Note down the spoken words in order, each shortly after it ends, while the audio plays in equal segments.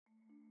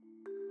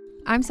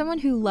I'm someone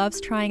who loves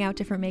trying out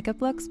different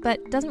makeup looks,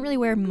 but doesn't really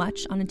wear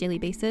much on a daily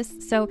basis,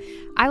 so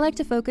I like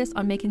to focus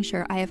on making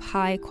sure I have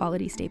high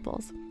quality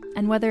staples.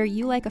 And whether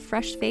you like a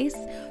fresh face,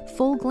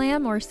 full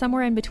glam, or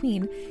somewhere in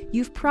between,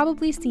 you've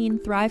probably seen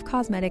Thrive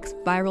Cosmetics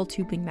Viral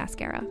Tubing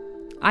Mascara.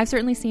 I've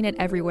certainly seen it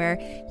everywhere.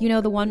 You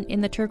know, the one in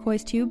the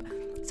turquoise tube?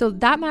 So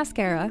that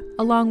mascara,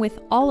 along with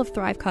all of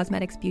Thrive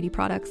Cosmetics beauty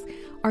products,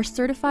 are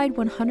certified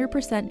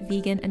 100%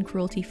 vegan and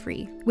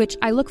cruelty-free, which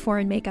I look for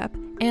in makeup,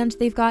 and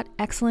they've got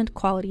excellent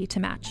quality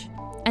to match.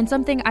 And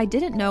something I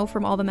didn't know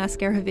from all the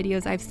mascara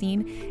videos I've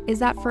seen is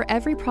that for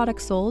every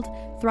product sold,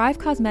 Thrive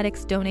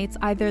Cosmetics donates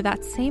either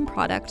that same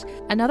product,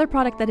 another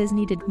product that is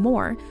needed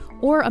more,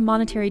 or a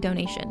monetary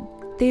donation.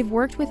 They've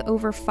worked with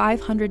over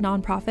 500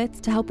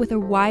 nonprofits to help with a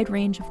wide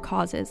range of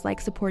causes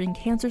like supporting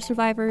cancer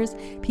survivors,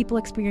 people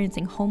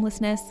experiencing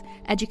homelessness,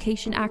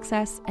 education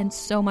access, and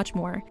so much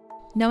more.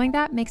 Knowing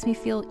that makes me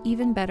feel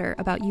even better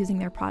about using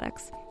their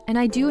products. And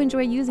I do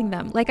enjoy using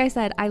them. Like I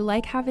said, I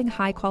like having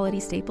high quality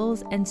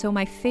staples, and so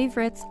my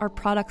favorites are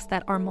products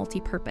that are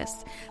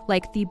multi-purpose,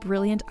 like the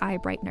Brilliant Eye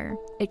Brightener.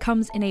 It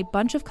comes in a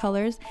bunch of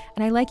colors,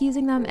 and I like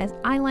using them as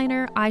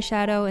eyeliner,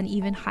 eyeshadow, and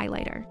even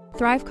highlighter.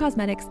 Thrive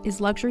Cosmetics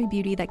is luxury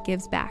beauty that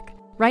gives back.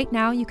 Right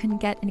now, you can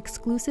get an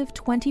exclusive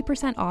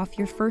 20% off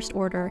your first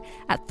order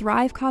at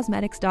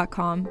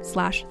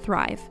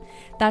thrivecosmetics.com/thrive.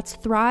 That's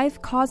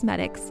Thrive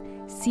Cosmetics,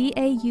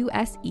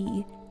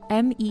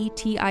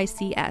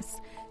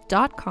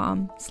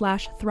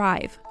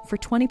 CAUSEMETICS.com/thrive for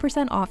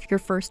 20% off your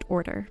first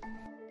order.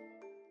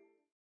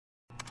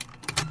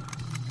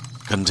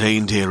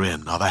 Contained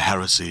herein are the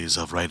heresies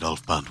of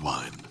Radolf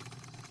Burntwine,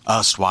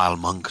 erstwhile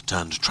monk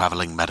turned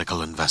traveling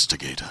medical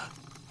investigator.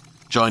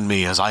 Join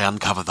me as I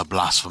uncover the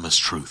blasphemous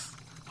truth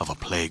of a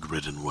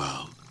plague-ridden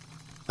world,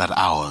 that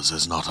ours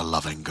is not a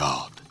loving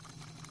God,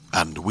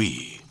 and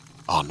we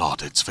are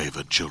not its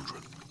favored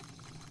children.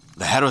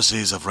 The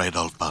Heresies of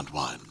Radolf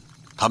Burntwine,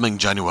 coming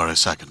January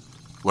 2nd,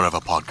 wherever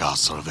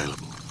podcasts are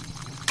available.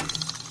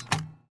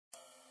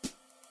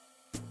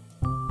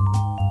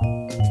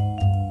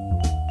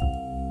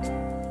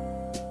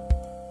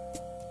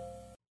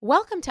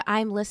 Welcome to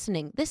I'm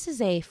Listening. This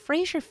is a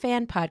Frasier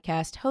fan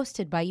podcast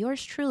hosted by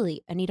yours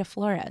truly, Anita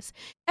Flores.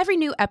 Every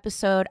new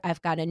episode,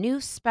 I've got a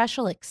new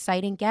special,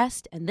 exciting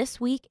guest, and this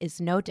week is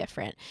no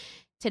different.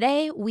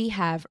 Today, we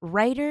have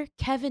writer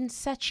Kevin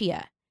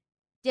Secchia.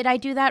 Did I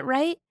do that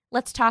right?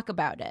 Let's talk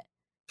about it.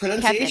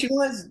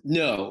 Pronunciation-wise,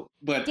 no,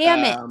 but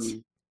damn it.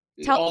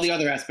 All the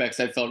other aspects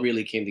I felt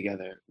really came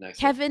together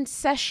nicely. Kevin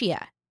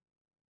Secchia.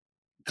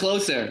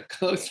 Closer.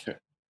 What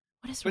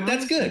is But wrong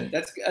that's with good. me?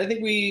 I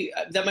think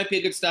that might be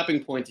a good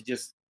stopping point to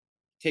just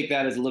take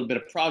that as a little bit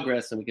of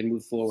progress, and we can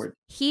move forward.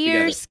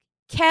 Here's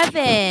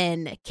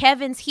Kevin.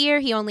 Kevin's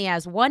here. He only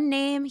has one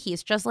name.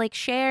 He's just like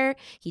Cher.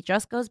 He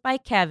just goes by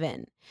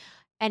Kevin.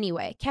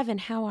 Anyway, Kevin,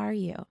 how are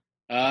you?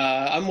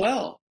 I'm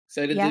well.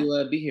 Excited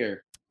to be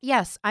here.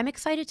 Yes, I'm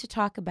excited to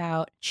talk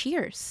about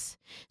Cheers.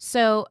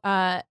 So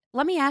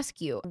let me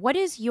ask you, what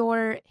is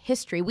your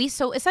history?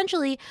 So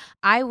essentially,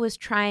 I was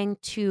trying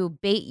to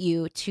bait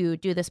you to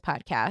do this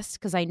podcast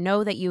because I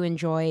know that you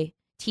enjoy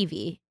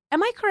TV.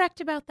 Am I correct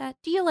about that?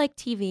 Do you like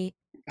TV?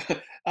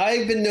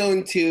 I've been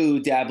known to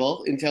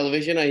dabble in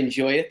television. I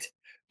enjoy it.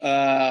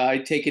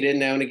 I take it in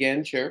now and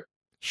again, sure.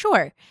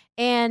 Sure.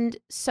 And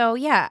so,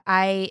 yeah,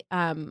 I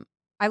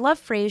love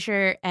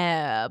Frasier,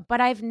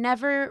 but I've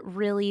never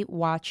really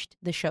watched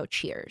the show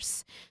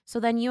Cheers.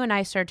 So then you and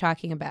I started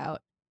talking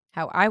about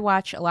how I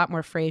watch a lot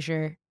more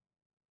Frasier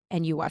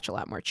and you watch a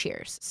lot more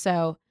Cheers.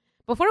 So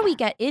before we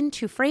get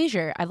into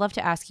Frasier, I'd love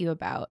to ask you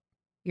about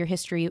your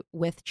history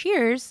with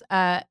Cheers.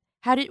 Why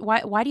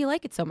do you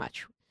like it so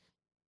much?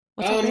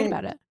 What's so great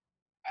about it?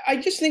 I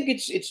just think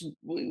it's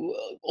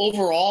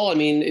overall, I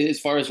mean,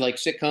 as far as like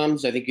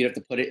sitcoms, I think you'd have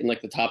to put it in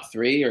like the top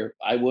 3, or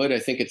I would. I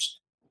think it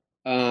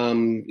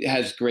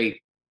has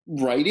great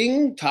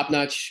writing,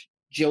 top-notch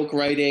joke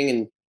writing,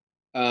 and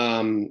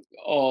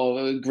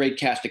great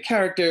cast of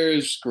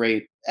characters,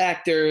 great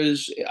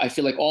actors. I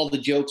feel like all the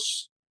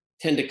jokes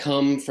tend to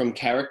come from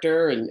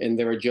character, and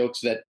there are jokes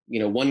that,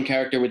 one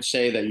character would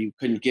say that you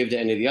couldn't give to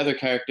any of the other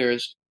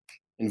characters,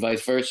 and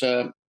vice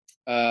versa.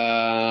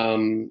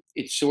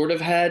 It sort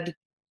of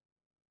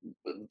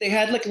they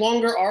had like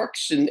longer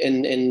arcs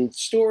and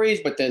stories,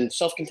 but then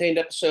self-contained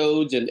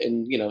episodes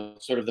and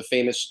sort of the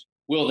famous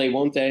Will They,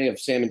 Won't They of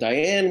Sam and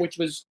Diane, which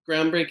was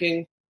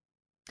groundbreaking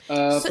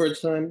for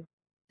its time.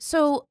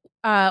 So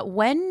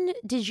when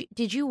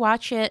did you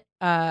watch it?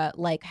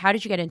 Like, how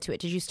did you get into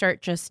it? Did you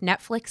start just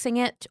Netflixing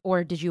it,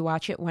 or did you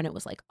watch it when it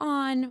was like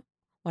when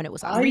it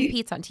was on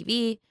repeats on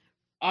TV?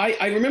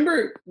 I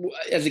remember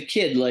as a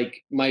kid,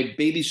 like my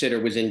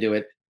babysitter was into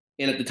it.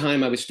 And at the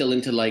time I was still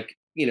into like,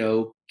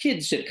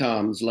 kids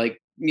sitcoms,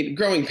 like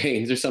Growing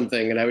Pains or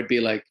something. And I would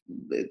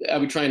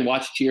try and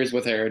watch Cheers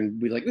with her and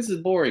be like, this is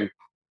boring.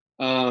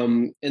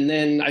 And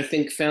then I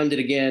think found it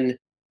again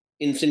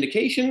in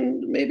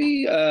syndication,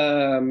 maybe.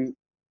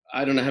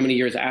 I don't know how many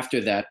years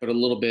after that, but a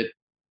little bit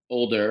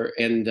older.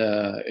 And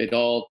it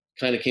all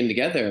kind of came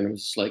together and it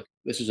was like,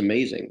 this is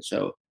amazing.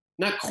 So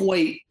not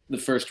quite the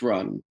first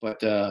run,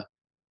 but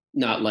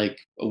not like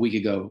a week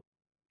ago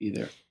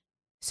either.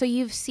 So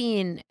you've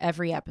seen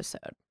every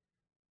episode.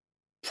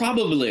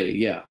 Probably,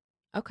 yeah.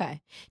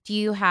 Okay. Do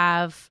you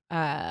have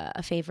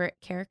a favorite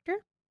character?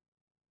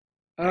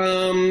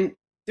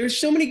 There's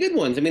so many good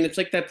ones. I mean, it's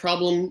like that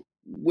problem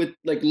with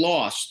like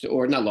Lost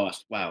or not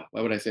Lost. Wow,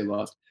 why would I say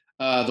Lost?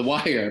 The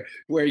Wire,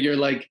 where you're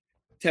like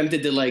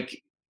tempted to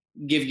like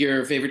give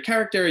your favorite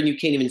character and you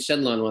can't even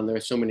settle on one. There are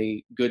so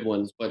many good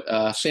ones.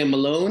 But Sam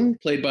Malone,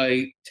 played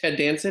by Ted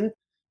Danson,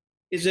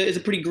 is a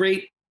pretty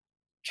great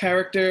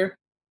character.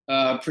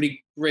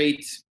 Pretty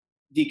great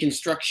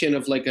deconstruction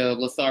of like a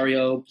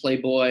Lothario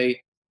playboy,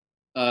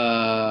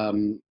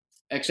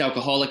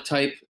 ex-alcoholic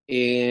type,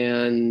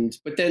 and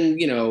but then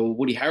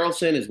Woody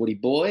Harrelson as Woody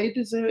Boyd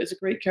is a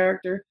great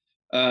character.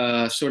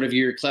 Sort of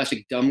your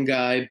classic dumb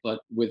guy, but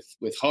with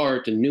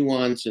heart and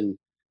nuance and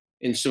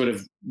sort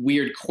of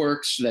weird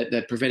quirks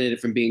that prevented it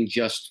from being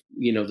just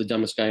the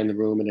dumbest guy in the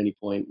room at any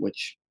point,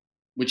 which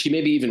he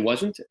maybe even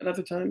wasn't at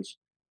other times.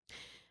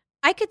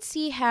 I could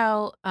see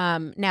how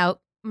now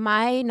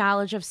my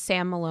knowledge of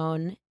Sam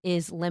Malone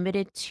is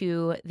limited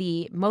to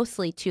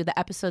mostly to the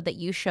episode that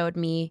you showed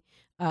me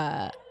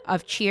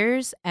of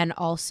Cheers, and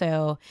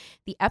also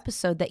the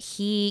episode that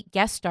he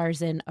guest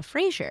stars in of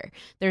Frasier.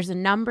 There's a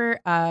number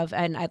of,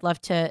 and I'd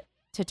love to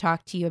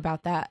talk to you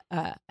about that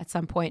at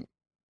some point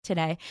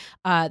today,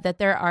 that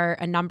there are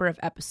a number of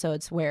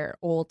episodes where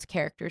old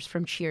characters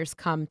from Cheers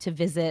come to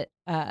visit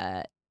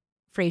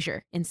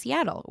Frasier in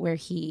Seattle, where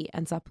he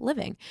ends up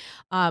living.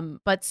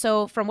 But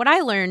so from what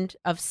I learned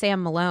of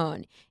Sam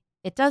Malone,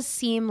 it does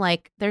seem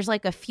like there's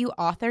like a few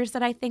authors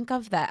that I think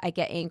of that I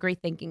get angry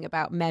thinking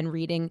about men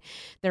reading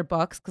their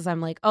books, because I'm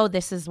like, oh,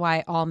 this is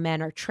why all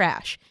men are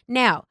trash.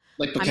 Now,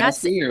 like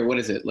Bukowski, or what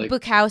is it? Like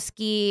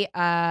Bukowski,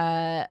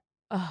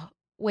 oh,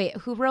 wait,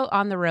 who wrote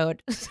On the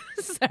Road?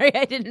 Sorry,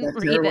 I didn't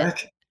read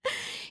it.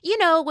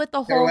 With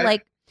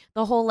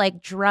the whole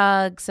like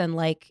drugs and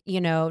like,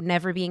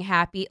 never being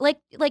happy.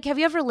 Like have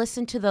you ever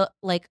listened to the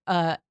like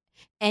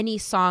any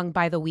song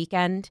by The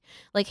Weeknd?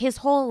 Like his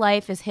whole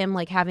life is him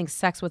like having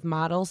sex with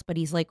models, but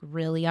he's like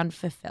really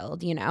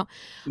unfulfilled,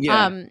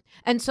 Yeah.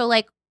 And so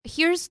like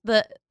here's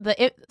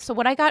so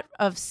what I got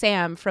of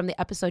Sam from the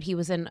episode he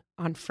was in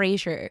on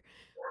Frasier,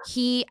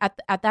 he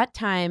at that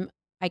time,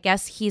 I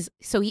guess he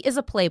is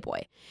a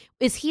playboy.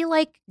 Is he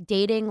like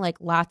dating like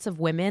lots of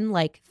women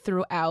like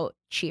throughout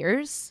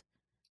Cheers?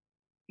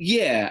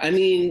 Yeah, I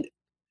mean,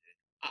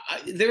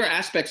 there are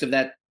aspects of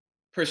that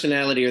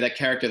personality or that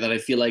character that I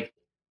feel like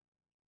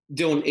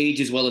don't age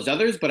as well as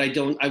others, but I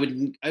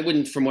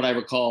wouldn't, from what I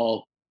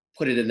recall,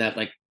 put it in that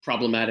like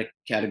problematic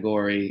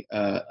category.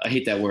 I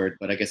hate that word,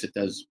 but I guess it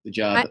does the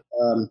job.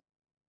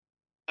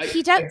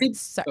 He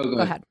does. Go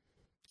ahead.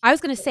 I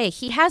was going to say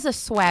he has a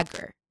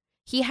swagger.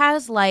 He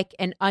has like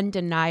an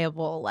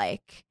undeniable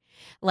like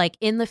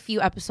in the few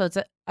episodes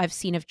that I've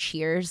seen of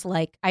Cheers,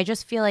 like I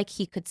just feel like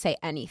he could say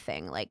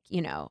anything, like,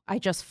 I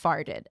just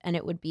farted, and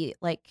it would be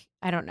like,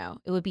 I don't know,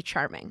 it would be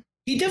charming.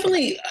 He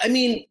definitely, I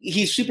mean,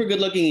 he's super good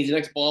looking. He's an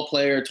ex-ball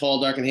player,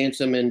 tall, dark, and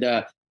handsome, and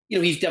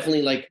he's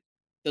definitely like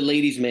the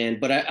ladies' man.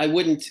 But I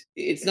wouldn't.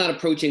 It's not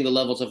approaching the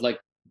levels of like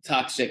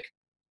toxic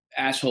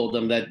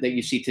assholedom that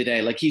you see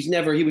today. Like he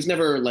was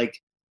never like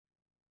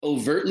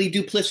overtly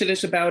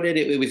duplicitous about it.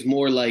 It was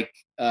more like,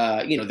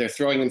 they're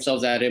throwing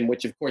themselves at him,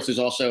 which of course is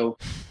also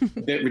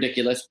a bit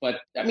ridiculous, but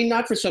I mean,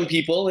 not for some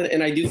people.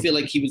 And I do feel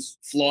like he was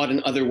flawed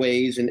in other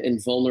ways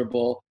and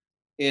vulnerable,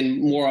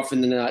 and more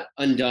often than not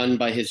undone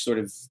by his sort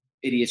of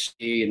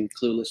idiocy and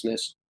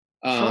cluelessness.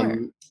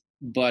 Sure.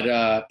 But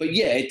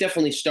yeah, it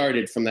definitely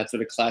started from that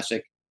sort of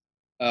classic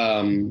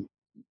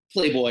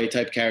playboy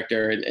type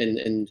character.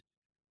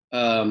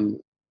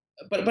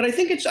 But I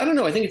think I don't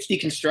know, I think it's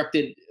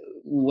deconstructed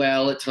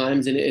well at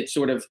times, and it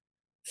sort of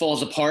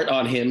falls apart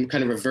on him,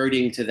 kind of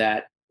reverting to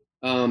that.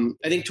 I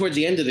think towards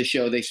the end of the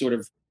show, they sort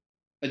of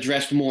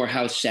addressed more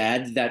how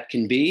sad that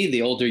can be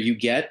the older you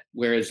get,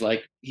 whereas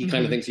like he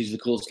kind of thinks he's the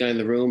coolest guy in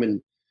the room,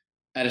 and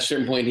at a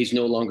certain point he's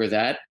no longer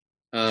that.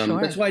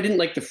 Sure. That's why I didn't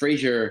like the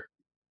Frasier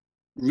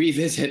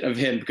revisit of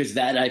him, because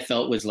that I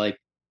felt was like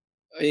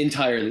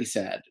entirely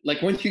sad.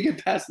 Like once you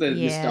get past the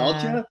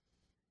nostalgia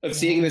of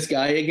seeing this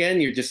guy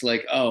again, you're just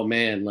like, oh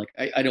man, like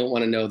I don't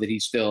want to know that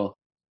he's still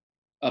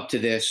up to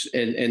this,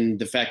 and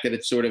the fact that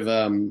it's sort of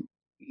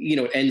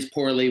it ends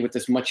poorly with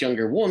this much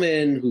younger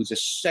woman who's a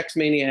sex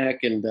maniac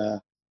and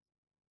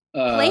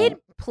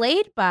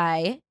played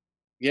by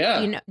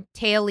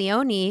Taya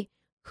Leone,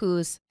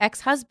 whose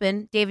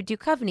ex-husband David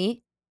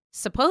Duchovny,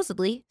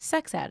 supposedly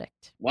sex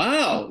addict.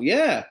 Wow,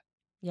 yeah.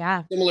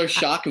 Similar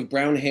shock of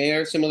brown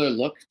hair, similar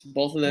look to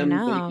both of them.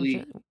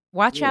 Vaguely,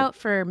 watch out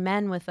for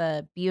men with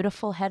a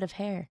beautiful head of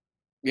hair.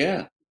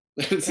 Yeah,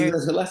 there's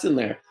a lesson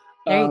there.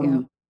 There you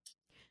go.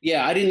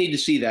 Yeah, I didn't need to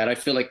see that. I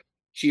feel like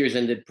Cheers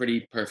ended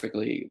pretty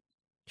perfectly.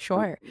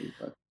 Sure.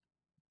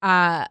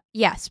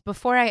 Yes,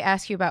 before I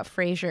ask you about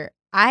Frasier,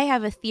 I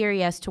have a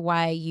theory as to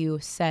why you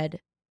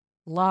said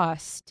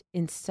Lost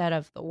instead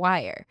of The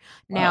Wire.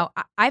 Wow.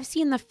 Now, I've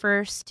seen the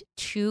first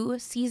 2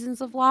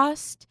 seasons of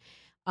Lost.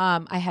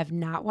 I have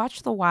not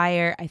watched The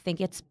Wire. I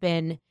think it's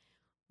been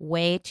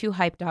way too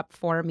hyped up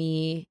for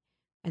me,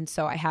 and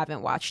so I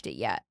haven't watched it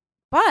yet.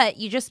 But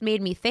you just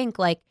made me think,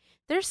 like,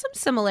 there's some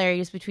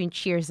similarities between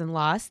Cheers and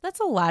Lost. That's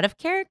a lot of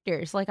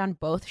characters, like, on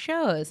both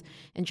shows.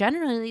 And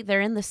generally,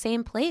 they're in the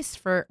same place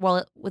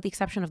well, with the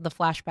exception of the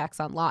flashbacks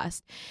on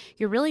Lost.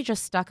 You're really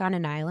just stuck on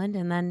an island,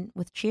 and then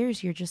with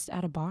Cheers, you're just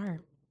at a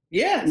bar.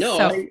 Yeah, no,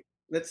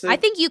 So, I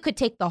think you could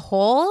take the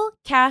whole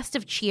cast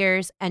of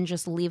Cheers and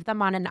just leave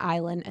them on an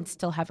island and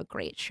still have a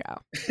great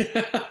show.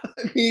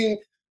 I mean,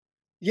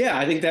 yeah,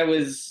 I think that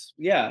was,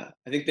 I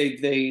think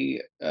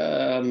they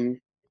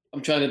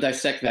I'm trying to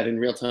dissect that in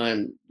real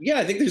time. Yeah,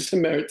 I think there's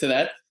some merit to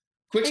that.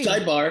 Quick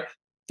sidebar,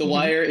 The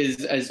Wire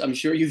is, as I'm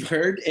sure you've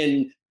heard,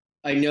 and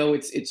I know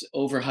it's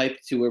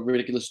overhyped to a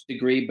ridiculous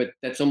degree, but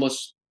that's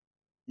almost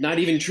not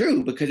even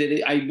true, because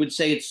I would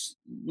say it's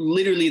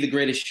literally the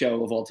greatest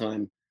show of all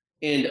time,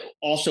 and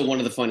also one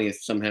of the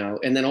funniest somehow,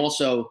 and then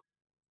also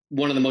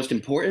one of the most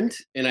important.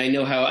 And I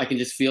know how I can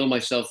just feel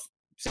myself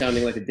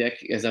sounding like a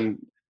dick as I'm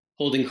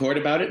holding court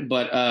about it,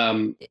 but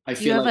I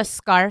feel you have a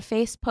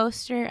Scarface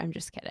poster. I'm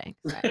just kidding.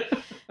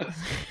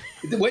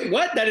 Wait,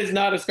 what? That is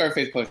not a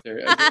Scarface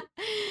poster.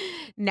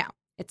 No,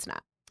 it's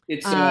not.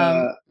 It's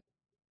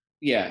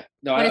yeah,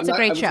 no, but it's a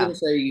great I show. was going to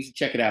say you should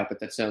check it out, but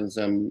that sounds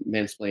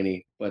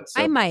mansplaining. But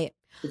I might.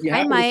 If you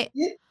might.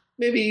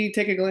 Maybe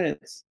take a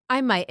glance.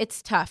 I might.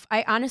 It's tough.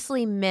 I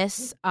honestly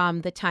miss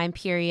the time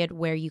period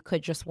where you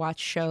could just watch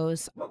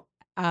shows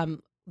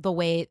the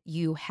way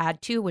you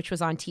had to, which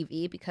was on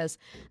TV, because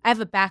I have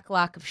a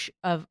backlog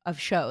of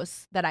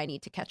shows that I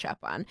need to catch up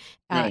on.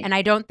 Right. And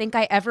I don't think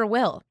I ever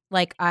will.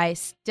 Like, I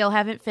still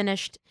haven't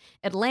finished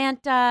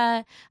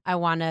Atlanta. I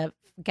want to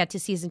get to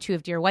season 2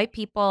 of Dear White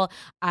People.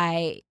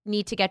 I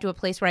need to get to a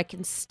place where I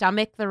can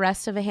stomach the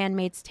rest of A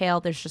Handmaid's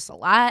Tale. There's just a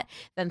lot.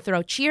 Then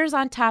throw Cheers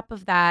on top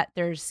of that.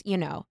 There's,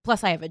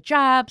 plus I have a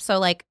job. So,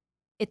 like,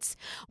 it's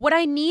what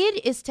I need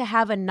is to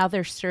have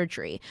another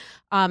surgery.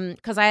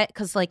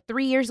 Because like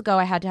 3 years ago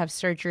I had to have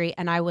surgery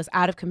and I was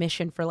out of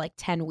commission for like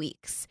 10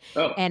 weeks.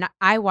 Oh. And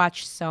I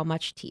watched so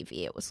much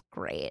TV. It was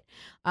great.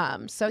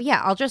 So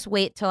yeah, I'll just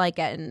wait till I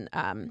get in,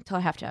 till I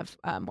have to have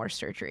more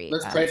surgery.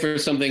 Let's pray for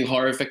something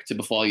horrific to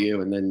befall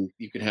you, and then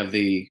you can have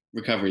the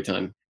recovery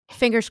time.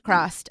 Fingers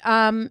crossed.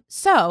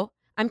 So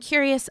I'm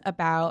curious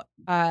about,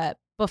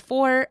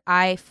 before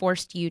I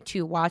forced you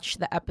to watch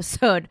the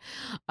episode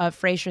of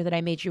Frasier that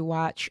I made you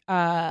watch,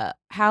 how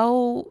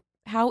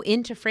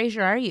into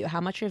Frasier are you?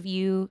 How much have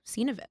you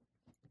seen of it?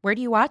 Where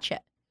do you watch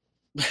it?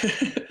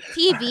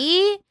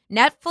 TV?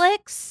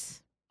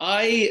 Netflix?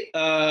 I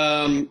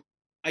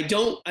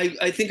don't.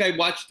 I think I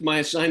watched my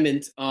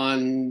assignment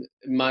on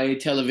my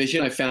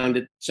television. I found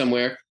it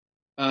somewhere.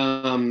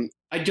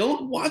 I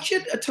don't watch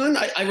it a ton.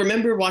 I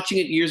remember watching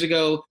it years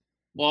ago,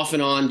 off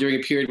and on, during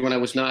a period when I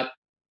was not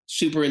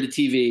super into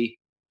TV,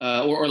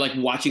 or like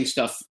watching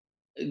stuff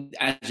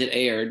as it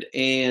aired,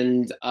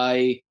 and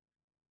I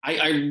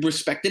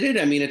respected it.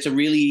 I mean, it's a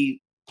really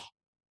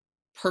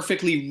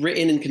perfectly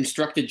written and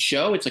constructed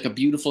show. It's like a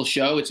beautiful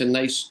show. It's a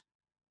nice,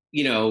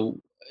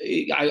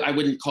 I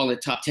wouldn't call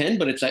it top 10,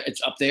 but it's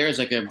up there as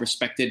like a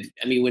respected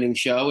Emmy-winning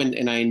show,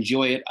 and I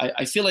enjoy it.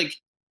 I feel like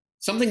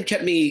something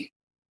kept me.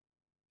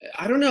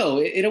 I don't know.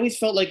 It always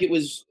felt like it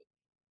was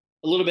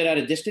a little bit at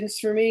a distance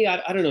for me.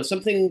 I don't know,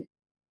 something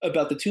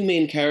about the two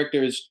main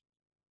characters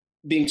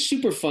being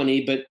super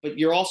funny, but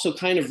you're also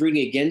kind of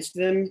rooting against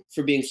them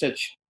for being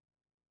such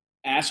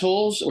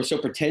assholes or so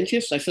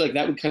pretentious. I feel like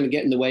that would kind of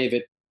get in the way of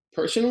it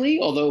personally,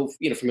 although,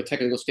 from a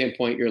technical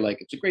standpoint, you're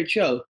like, it's a great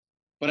show.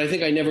 But I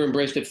think I never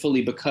embraced it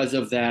fully because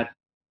of that.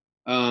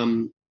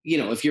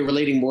 If you're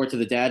relating more to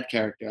the dad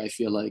character, I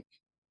feel like,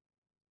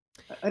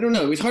 I don't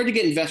know, it was hard to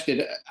get invested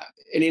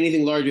in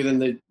anything larger than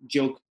the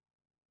joke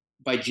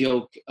by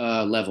joke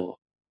level,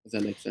 if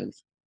that makes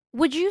sense.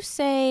 Would you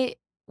say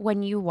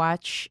when you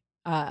watch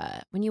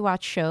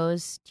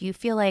shows, do you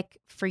feel like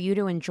for you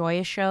to enjoy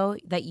a show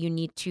that you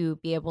need to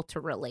be able to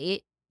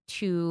relate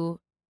to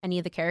any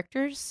of the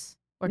characters?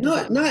 Or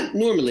not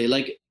normally.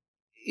 Like,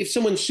 if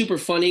someone's super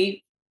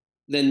funny,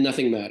 then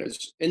nothing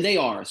matters, and they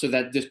are. So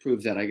that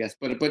disproves that, I guess.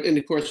 But and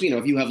of course,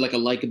 if you have like a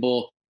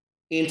likable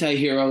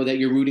anti-hero that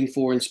you're rooting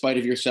for in spite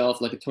of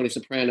yourself, like a Tony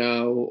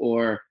Soprano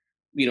or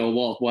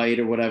Walt White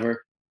or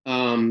whatever.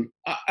 I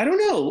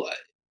don't know.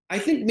 I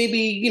think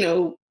maybe,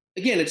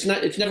 again, it's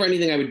never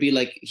anything I would be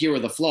like, here are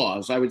the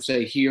flaws. I would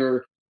say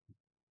here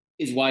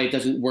is why it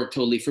doesn't work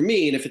totally for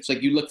me. And if it's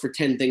like you look for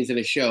 10 things in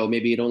a show,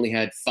 maybe it only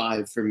had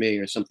 5 for me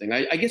or something.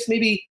 I guess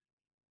maybe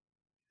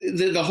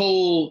the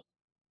whole,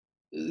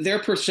 their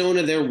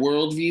persona, their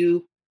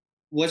worldview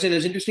wasn't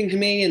as interesting to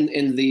me,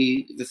 and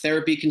the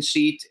therapy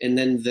conceit, and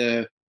then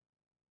the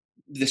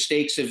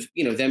stakes of,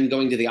 them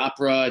going to the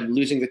opera and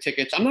losing the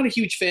tickets. I'm not a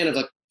huge fan of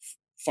like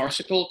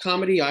farcical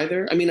comedy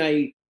either. I mean,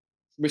 I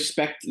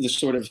respect the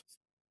sort of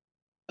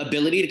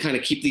ability to kind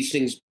of keep these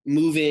things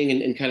moving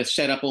and kind of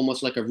set up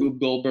almost like a Rube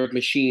Goldberg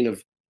machine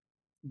of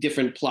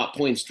different plot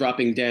points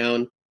dropping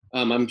down.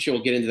 I'm sure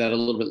we'll get into that a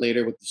little bit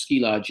later with the Ski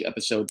Lodge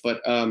episode,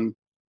 but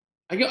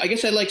I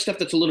guess I like stuff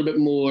that's a little bit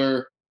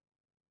more,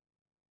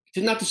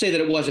 not to say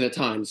that it wasn't at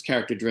times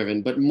character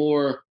driven, but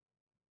more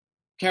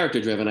character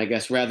driven, I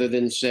guess, rather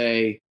than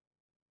say,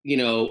 you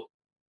know,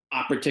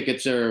 opera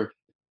tickets are,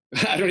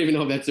 I don't even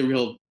know if that's a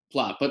real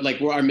plot, but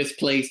like are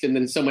misplaced and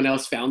then someone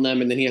else found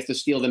them and then he has to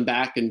steal them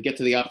back and get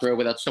to the opera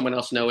without someone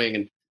else knowing.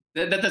 And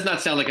that does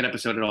not sound like an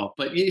episode at all,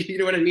 but you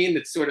know what I mean?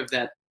 It's sort of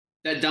that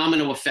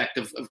domino effect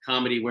of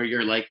comedy where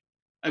you're like,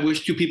 I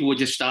wish two people would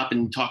just stop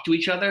and talk to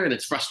each other. And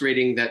it's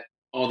frustrating that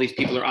all these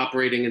people are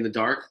operating in the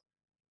dark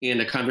and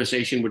a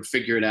conversation would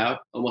figure it out,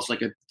 almost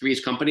like a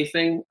Three's Company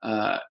thing.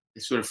 I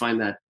sort of find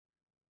that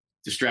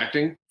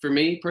distracting for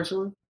me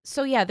personally.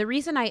 So yeah, the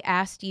reason I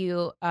asked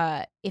you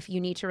if you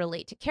need to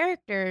relate to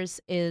characters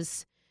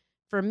is,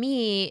 for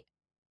me,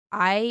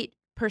 I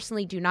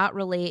personally do not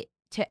relate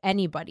to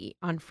anybody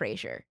on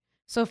Frasier.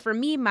 So for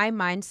me, my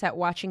mindset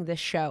watching this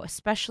show,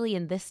 especially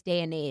in this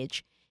day and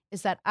age,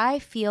 is that I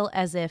feel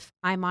as if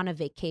I'm on a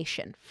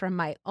vacation from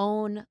my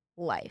own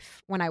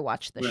life when I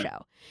watch the Right.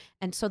 show.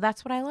 And so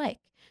that's what I like.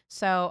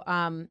 So,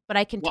 but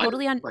I can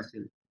totally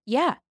Question.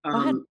 yeah, go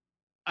ahead.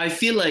 I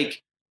feel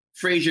like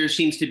Frasier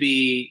seems to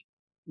be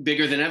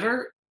bigger than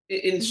ever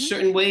in Mhm.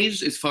 certain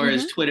ways, as far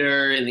as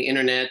Twitter and the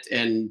internet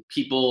and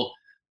people.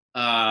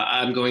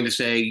 I'm going to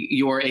say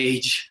your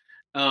age,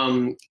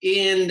 and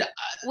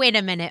Wait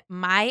a minute,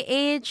 my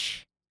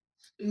age?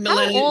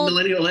 How old?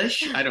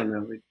 millennial-ish. I don't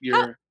know.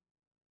 How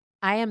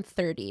I am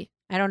 30.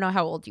 I don't know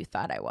how old you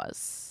thought I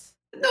was.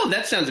 No,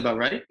 that sounds about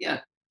right.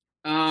 Yeah.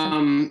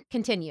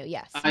 Continue,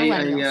 yes. I,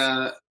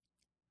 Millennials.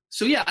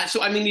 so yeah.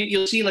 So I mean,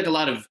 you'll see like a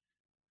lot of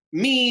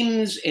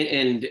memes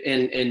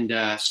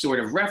and sort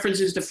of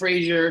references to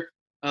Frasier.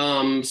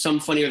 Some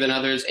funnier than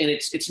others, and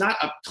it's not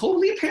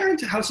totally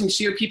apparent how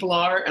sincere people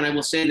are. And I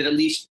will say that at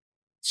least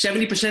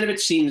 70% of it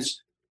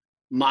seems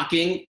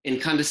mocking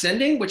and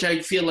condescending, which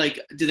I feel like,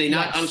 do they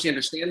not honestly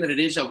understand that it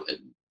is a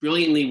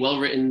brilliantly well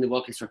written,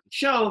 well constructed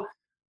show?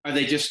 Are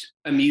they just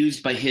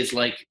amused by his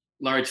like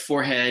large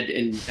forehead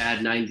and bad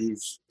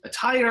 90s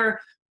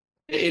attire?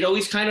 It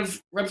always kind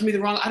of rubs me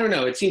the wrong. I don't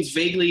know. It seems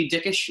vaguely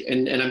dickish,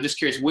 and I'm just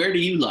curious, where do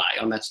you lie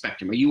on that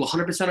spectrum? Are you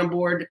 100% on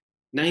board?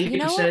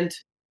 90%?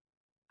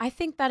 I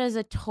think that is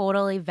a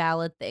totally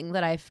valid thing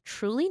that I've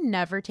truly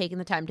never taken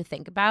the time to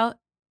think about.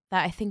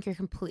 That I think you're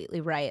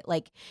completely right.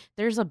 Like,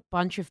 there's a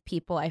bunch of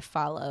people I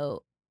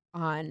follow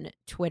on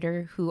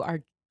Twitter who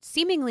are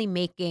seemingly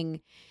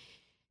making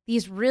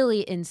these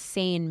really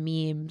insane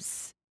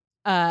memes.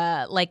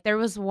 Like there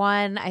was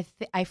one,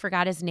 I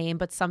forgot his name,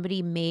 but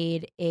somebody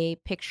made a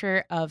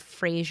picture of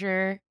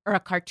Frasier or a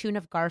cartoon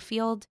of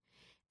Garfield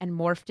and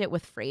morphed it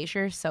with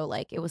Frasier. So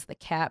like it was the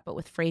cat, but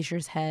with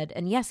Frasier's head.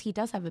 And yes, he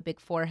does have a big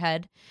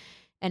forehead.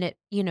 And it,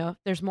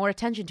 there's more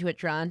attention to it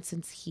drawn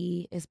since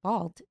he is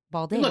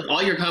balding. Look,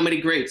 all your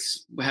comedy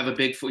greats have a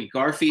big foot.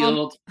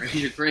 Garfield,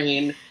 Frasier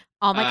Crane.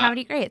 All my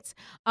comedy greats.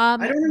 I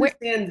don't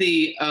understand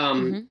the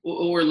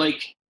or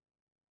like.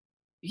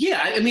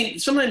 Yeah, I mean,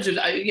 sometimes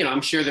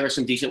I'm sure there are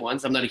some decent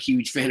ones. I'm not a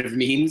huge fan of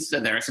memes.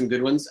 There are some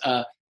good ones,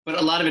 but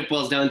a lot of it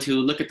boils down to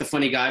look at the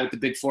funny guy with the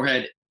big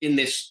forehead in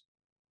this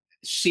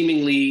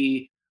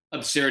seemingly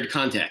absurd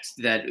context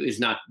that is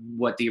not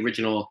what the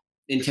original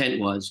intent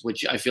was,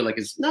 which I feel like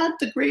is not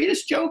the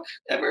greatest joke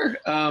ever.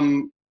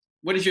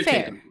 What is your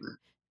take on that?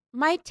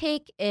 My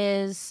take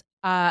is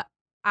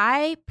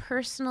I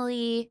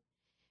personally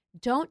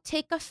don't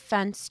take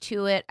offense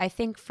to it. I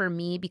think for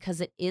me,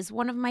 because it is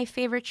one of my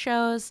favorite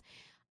shows,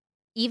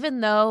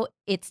 even though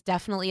it's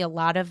definitely a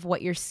lot of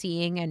what you're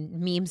seeing and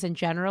memes in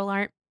general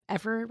aren't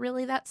ever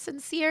really that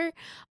sincere,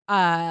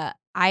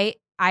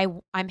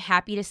 I'm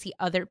happy to see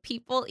other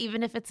people,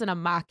 even if it's in a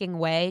mocking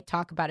way,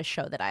 talk about a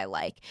show that I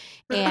like.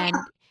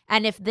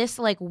 And if this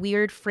like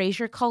weird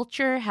Frasier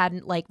culture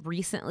hadn't like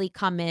recently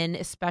come in,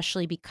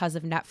 especially because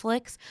of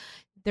Netflix,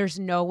 there's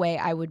no way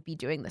I would be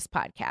doing this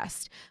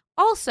podcast.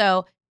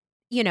 Also,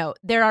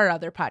 there are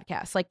other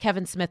podcasts. Like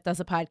Kevin Smith does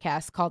a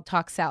podcast called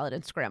Talk Salad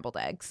and Scrambled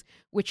Eggs,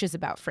 which is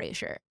about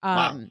Frasier.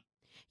 Wow.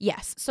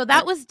 Yes. So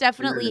that was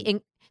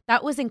definitely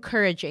that was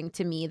encouraging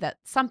to me that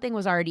something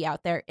was already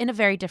out there in a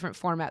very different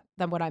format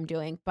than what I'm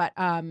doing. But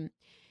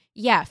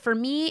yeah, for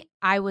me,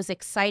 I was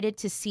excited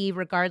to see,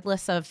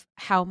 regardless of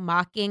how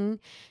mocking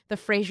the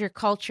Frasier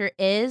culture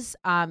is,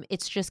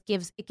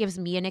 it gives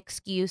me an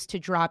excuse to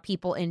draw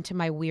people into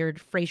my weird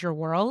Frasier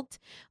world,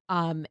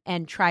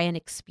 and try and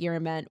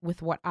experiment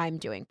with what I'm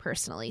doing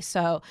personally.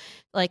 So,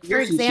 like for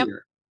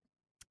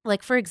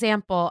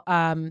example,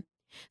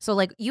 so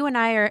like you and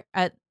I are.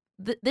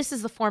 This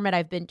is the format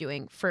I've been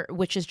doing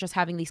which is just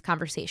having these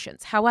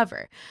conversations.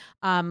 However,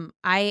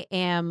 I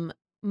am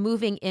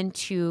moving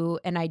into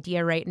an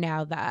idea right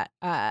now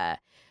that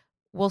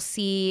we'll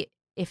see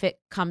if it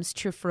comes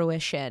to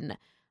fruition.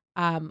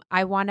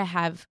 I want to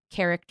have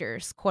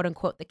characters, quote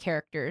unquote, the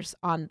characters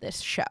on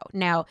this show.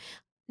 Now,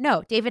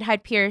 no, David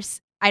Hyde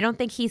Pierce, I don't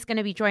think he's going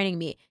to be joining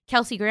me.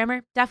 Kelsey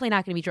Grammer, definitely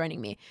not going to be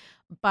joining me.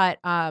 But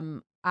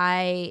not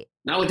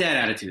with that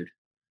attitude.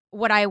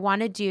 What I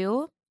want to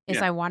do is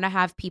I want to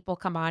have people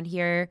come on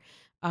here,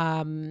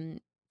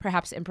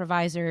 perhaps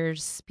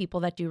improvisers, people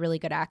that do really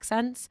good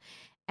accents,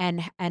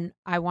 and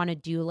I want to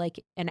do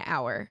like an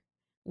hour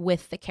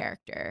with the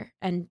character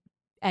and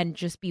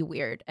just be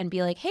weird and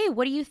be like, hey,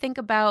 what do you think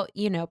about,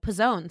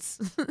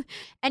 Pizzones?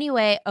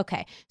 Anyway,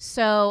 okay.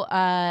 So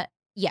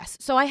yes.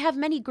 So I have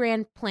many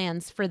grand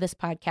plans for this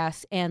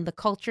podcast, and the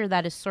culture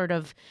that is sort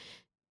of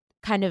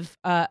kind of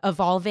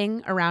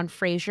evolving around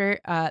Frasier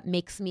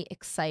makes me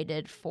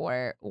excited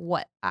for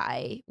what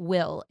I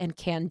will and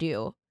can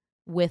do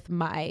with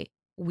my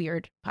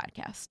weird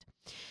podcast.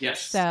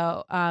 Yes.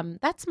 So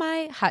that's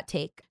my hot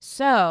take.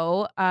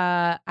 So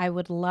I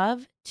would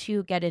love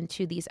to get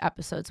into these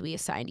episodes we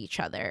assigned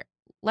each other.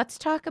 Let's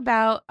talk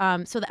about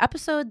so the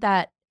episode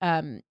that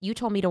you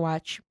told me to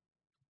watch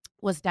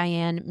was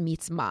Diane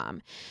Meets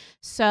Mom.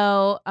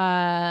 So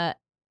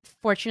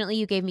fortunately,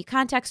 you gave me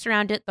context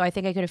around it, though I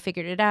think I could have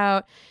figured it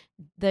out.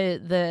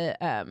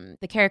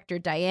 The character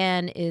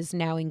Diane is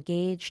now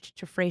engaged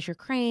to Frasier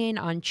Crane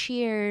on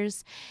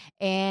Cheers,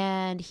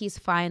 and she's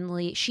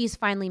finally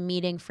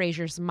meeting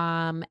Frasier's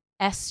mom,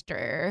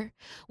 Esther,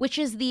 which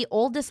is the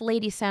oldest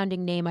lady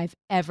sounding name I've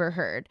ever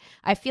heard.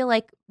 I feel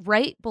like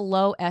right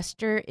below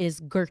Esther is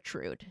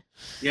Gertrude.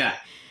 Yeah.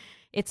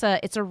 It's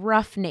a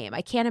rough name.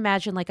 I can't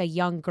imagine like a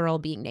young girl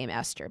being named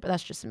Esther, but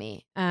that's just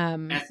me.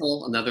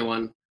 Ethel, another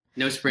one.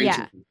 No spring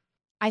Yeah. chicken.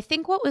 I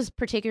think what was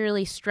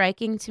particularly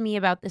striking to me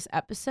about this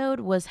episode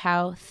was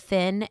how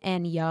thin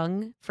and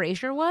young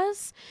Frasier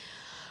was.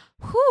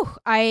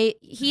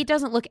 He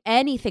doesn't look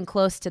anything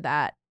close to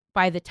that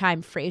by the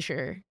time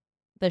Frasier,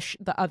 the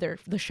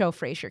show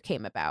Frasier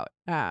came about.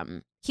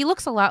 He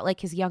looks a lot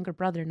like his younger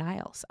brother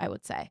Niles, I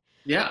would say.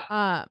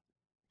 Yeah.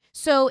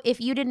 So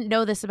if you didn't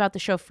know this about the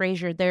show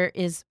Frasier, there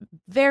is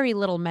very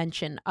little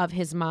mention of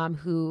his mom,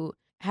 who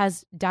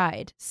has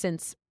died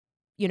since,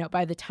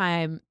 by the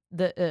time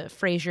the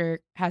Frasier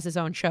has his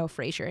own show,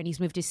 Frasier, and he's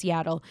moved to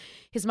Seattle.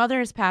 His mother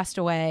has passed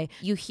away.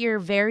 You hear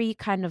very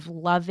kind of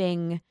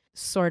loving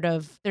sort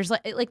of, there's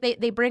like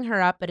they bring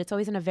her up, but it's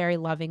always in a very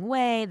loving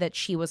way, that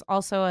she was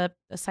also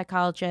a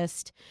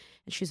psychologist,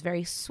 and she was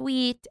very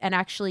sweet. And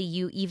actually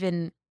you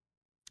even,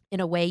 in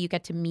a way, you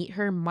get to meet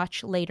her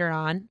much later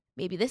on.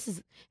 Maybe this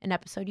is an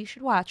episode you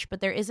should watch, but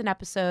there is an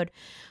episode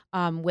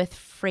with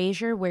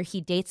Frasier where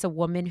he dates a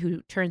woman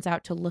who turns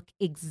out to look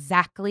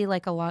exactly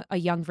like a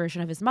young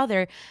version of his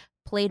mother,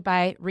 played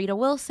by Rita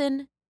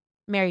Wilson,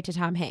 married to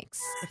Tom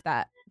Hanks, if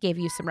that gave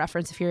you some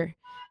reference if you're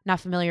not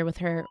familiar with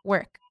her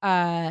work.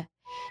 Yeah,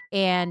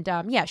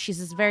 she's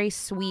this very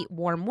sweet,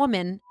 warm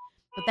woman.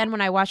 But then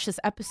when I watched this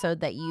episode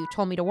that you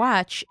told me to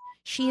watch,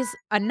 she's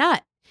a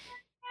nut.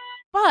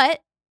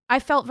 But I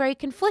felt very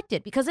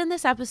conflicted because in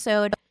this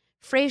episode,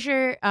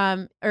 Frasier,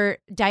 or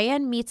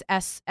Diane meets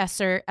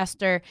Esther.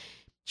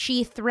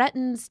 She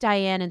threatens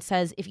Diane and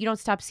says, if you don't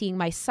stop seeing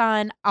my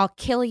son, I'll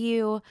kill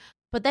you.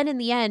 But then in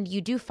the end,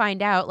 you do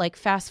find out, like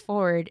fast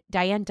forward,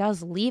 Diane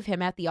does leave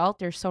him at the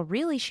altar. So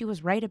really, she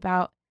was right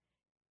about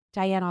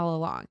Diane all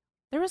along.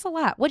 There was a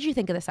lot. What did you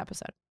think of this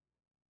episode?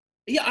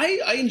 Yeah,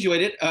 I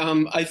enjoyed it.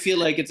 I feel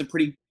like it's a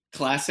pretty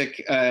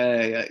classic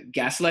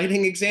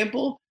gaslighting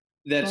example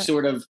that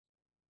sort of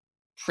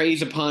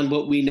preys upon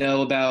what we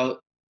know about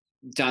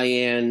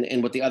Diane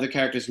and what the other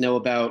characters know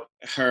about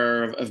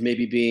her, of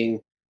maybe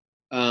being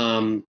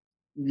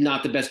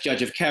not the best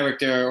judge of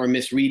character, or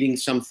misreading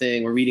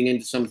something or reading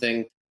into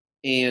something.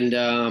 And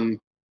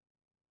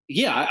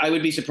I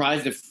would be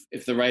surprised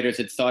if the writers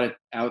had thought it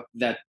out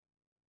that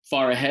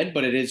far ahead,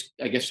 but it is,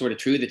 I guess, sort of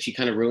true that she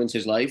kind of ruins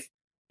his life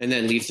and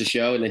then leaves the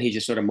show, and then he's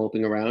just sort of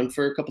moping around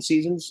for a couple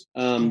seasons.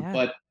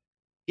 But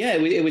yeah,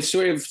 it was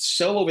sort of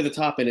so over the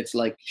top, and it's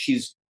like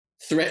she's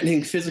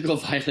threatening physical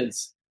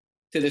violence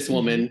to this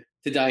woman,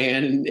 to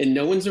Diane, and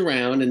no one's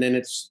around. And then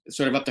it's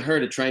sort of up to her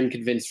to try and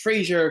convince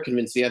Frasier,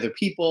 convince the other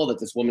people that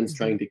this woman's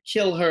trying to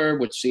kill her,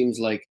 which seems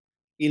like,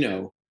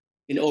 an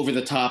over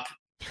the top,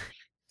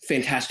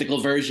 fantastical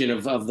version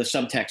of the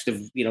subtext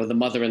of, the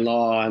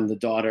mother-in-law and the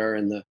daughter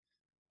and the,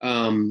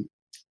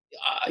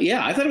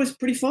 I thought it was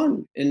pretty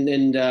fun. And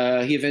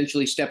he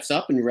eventually steps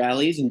up and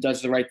rallies and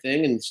does the right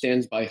thing and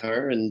stands by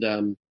her. And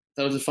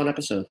that was a fun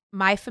episode.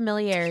 My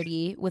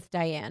familiarity with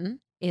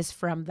Diane is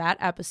from that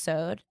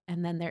episode.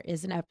 And then there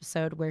is an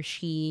episode where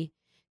she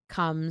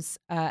comes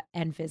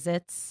and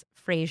visits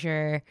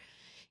Frasier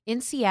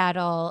in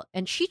Seattle.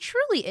 And she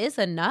truly is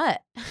a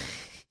nut.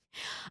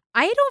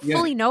 I don't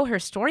fully know her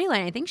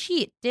storyline. I think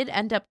she did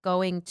end up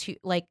going to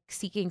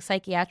seeking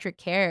psychiatric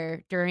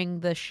care during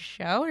the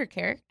show, her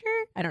character.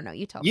 I don't know.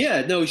 You tell me.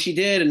 Yeah, no, she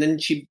did. And then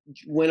she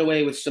went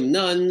away with some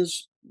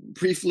nuns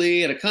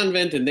briefly at a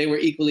convent, and they were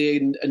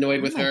equally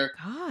annoyed with her.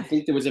 God. I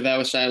think there was a vow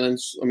of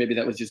silence, or maybe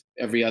that was just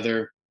every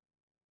other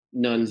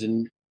nuns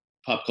in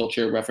pop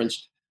culture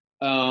reference.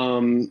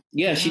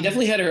 She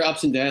definitely had her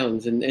ups and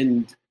downs,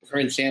 and her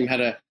and Sam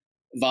had a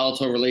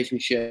volatile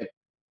relationship.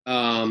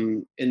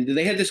 And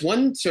they had this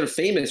one sort of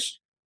famous,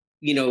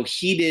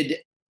 heated,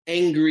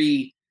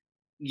 angry,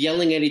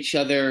 yelling at each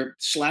other,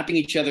 slapping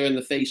each other in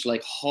the face,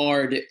 like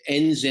hard,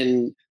 ends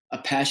in a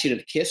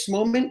passionate kiss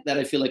moment that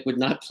I feel like would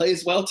not play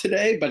as well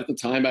today. But at the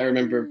time, I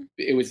remember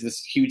it was this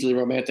hugely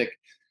romantic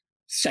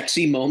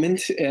sexy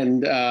moment.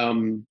 And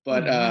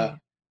but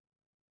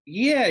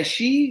yeah,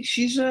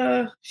 she's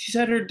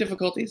had her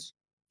difficulties.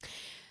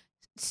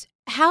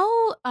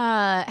 How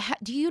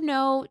do you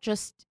know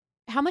just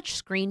how much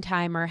screen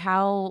time or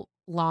how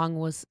long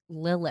was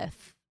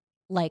Lilith?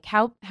 Like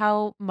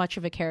how much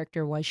of a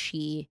character was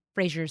she,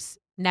 Frasier's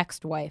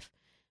next wife,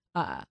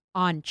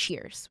 on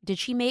Cheers?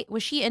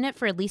 Was she in it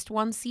for at least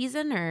one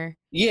season or?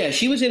 Yeah,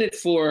 she was in it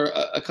for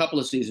a couple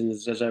of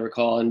seasons, as I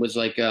recall, and was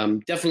like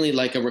definitely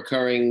like a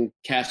recurring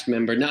cast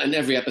member, not in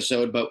every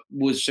episode, but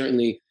was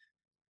certainly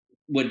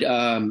would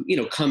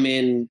come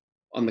in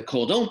on the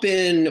cold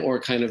open or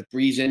kind of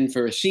breeze in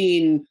for a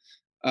scene,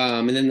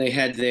 and then they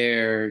had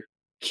their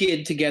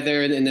kid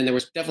together, and then there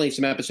was definitely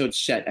some episodes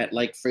set at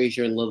like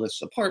Frasier and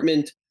Lilith's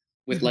apartment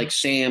with like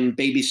Sam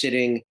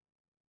babysitting.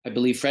 I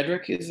believe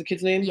Frederick is the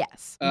kid's name.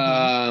 Yes.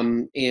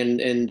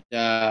 And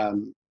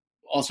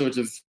all sorts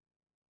of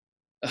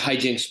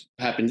hijinks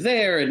happened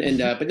there, and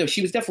but no,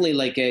 she was definitely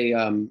like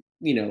a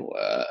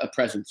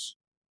presence.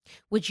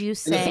 Would you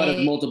And I thought of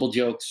say multiple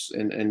jokes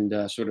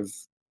and sort of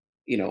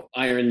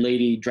Iron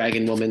Lady,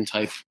 Dragon Woman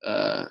type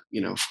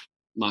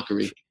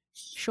mockery.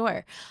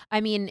 sure?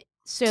 I mean,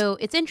 so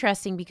it's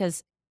interesting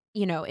because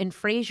in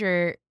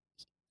Frasier,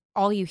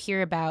 all you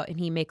hear about, and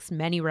he makes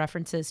many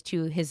references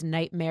to his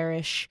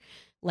nightmarish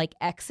like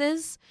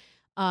exes,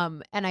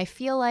 and I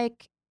feel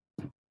like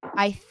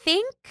I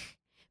think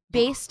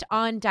based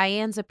on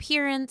Diane's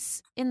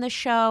appearance in the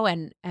show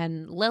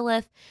and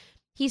Lilith,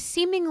 he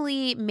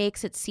seemingly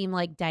makes it seem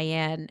like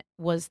Diane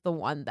was the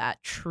one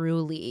that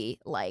truly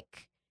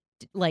like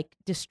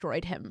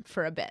destroyed him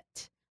for a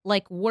bit,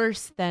 like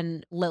worse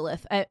than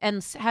Lilith.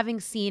 And having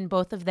seen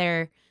both of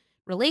their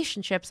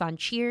relationships on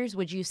Cheers,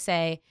 would you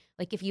say,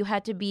 like, if you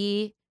had to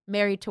be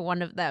married to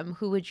one of them,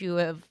 who would you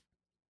have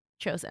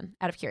chosen,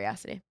 out of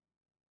curiosity?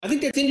 I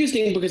think that's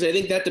interesting because I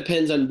think that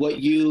depends on what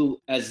you,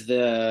 as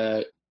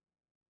the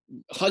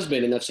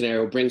husband in that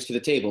scenario, brings to the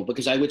table.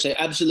 Because I would say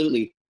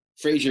absolutely,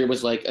 Frasier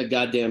was like a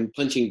goddamn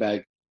punching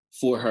bag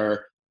for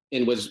her,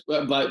 and was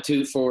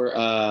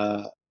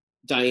for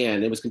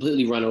Diane. It was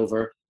completely run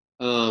over,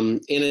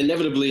 and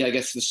inevitably, I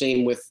guess the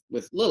same with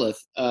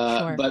Lilith.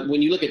 Sure. But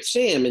when you look at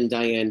Sam and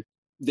Diane,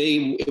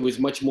 it was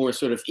much more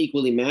sort of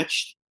equally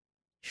matched.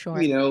 Sure.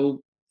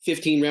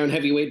 15-round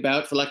heavyweight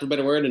bout, for lack of a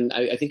better word, and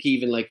I think he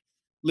even like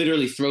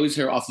literally throws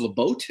her off of a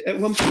boat at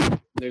one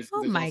point. There's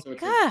my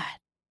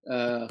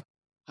God.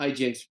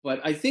 Hijinks,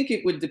 but I think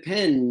it would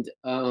depend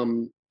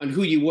on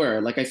who you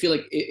were. Like, I feel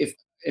like if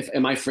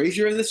am I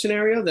Frasier in this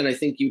scenario, then I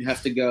think you'd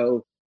have to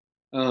go.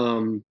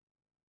 I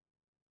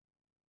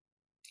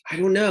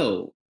don't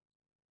know.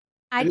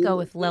 I'd go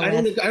with Lilith.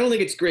 I don't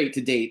think it's great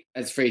to date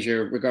as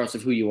Frasier, regardless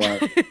of who you are.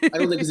 I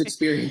don't think his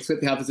experience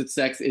with the opposite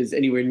sex is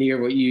anywhere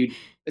near what you'd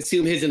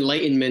assume his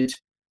enlightenment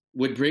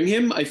would bring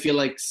him. I feel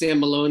like Sam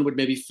Malone would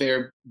maybe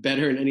fare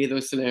better in any of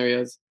those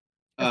scenarios.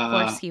 Of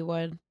course he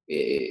would.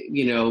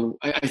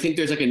 I think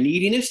there's like a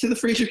neediness to the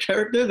Frasier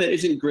character that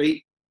isn't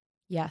great.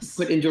 Yes.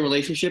 Put into a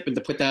relationship and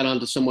to put that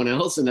onto someone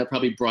else, and that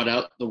probably brought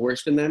out the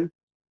worst in them.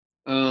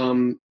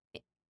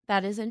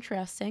 That is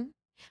interesting.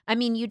 I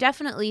mean, you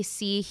definitely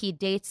see he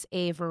dates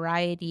a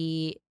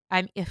variety.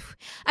 I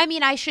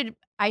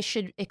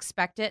should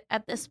expect it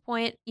at this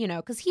point,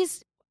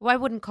 because I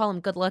wouldn't call him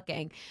good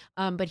looking,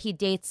 but he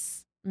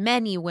dates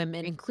many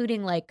women,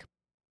 including like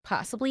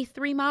possibly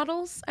 3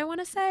 models, I want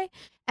to say.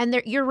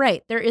 And you're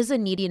right, there is a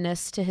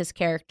neediness to his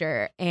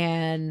character,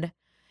 and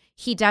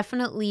he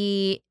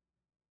definitely,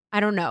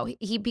 I don't know,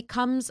 he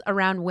becomes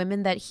around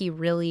women that he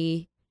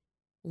really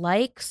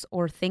likes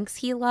or thinks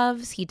he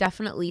loves. He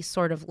definitely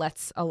sort of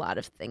lets a lot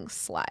of things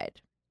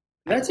slide.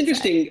 That's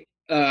interesting.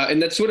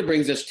 And that sort of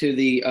brings us to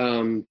the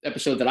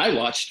episode that I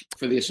watched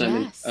for the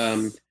assignment.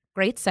 Yes.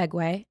 Great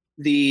segue.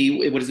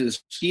 What is it? The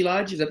Ski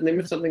Lodge? Is that the name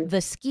of something?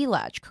 The Ski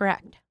Lodge,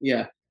 correct.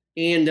 Yeah.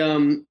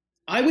 And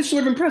I was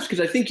sort of impressed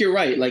because I think you're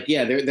right. Like,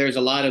 yeah, there's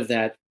a lot of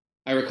that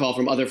I recall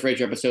from other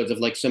Frasier episodes of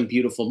like some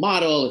beautiful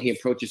model, and he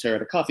approaches her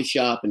at a coffee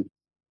shop, and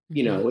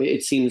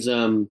it seems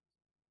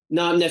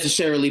not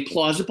necessarily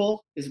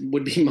plausible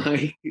would be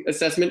my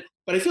assessment.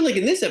 But I feel like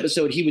in this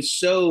episode, he was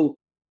so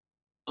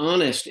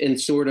honest and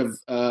sort of,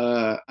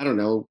 I don't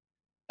know.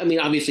 I mean,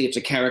 obviously it's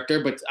a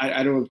character, but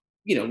I don't,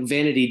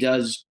 vanity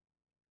does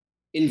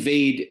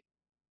invade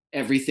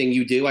everything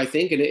you do, I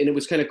think. And it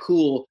was kind of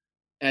cool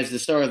as the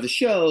star of the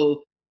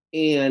show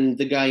and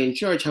the guy in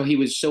charge, how he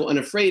was so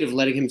unafraid of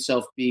letting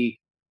himself be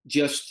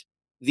just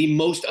the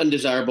most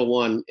undesirable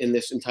one in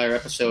this entire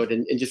episode.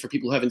 And just for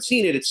people who haven't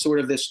seen it, it's sort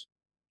of this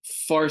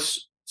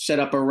farce set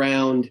up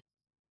around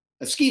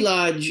a ski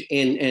lodge,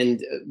 and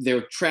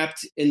they're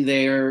trapped in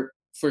there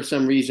for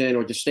some reason,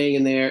 or just staying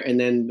in there. And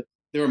then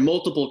there are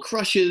multiple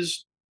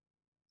crushes,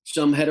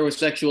 some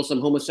heterosexual, some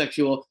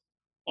homosexual,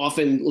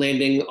 often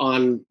landing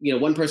on,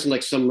 one person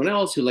likes someone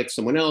else, who likes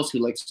someone else, who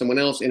likes someone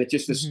else. And it's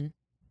just this,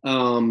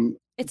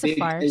 it's a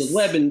farce.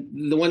 Web.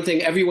 And the one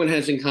thing everyone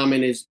has in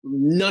common is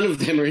none of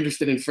them are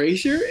interested in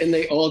Frasier, and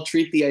they all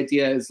treat the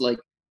idea as like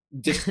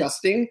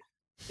disgusting.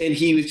 And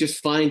he was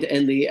just fine to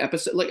end the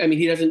episode. Like, I mean,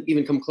 he doesn't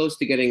even come close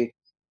to getting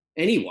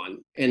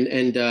anyone.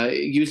 And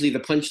usually the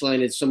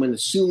punchline is someone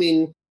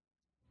assuming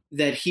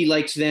that he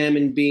likes them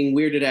and being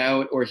weirded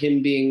out, or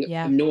him being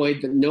Yeah.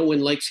 annoyed that no one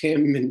likes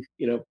him, and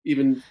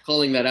even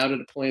calling that out at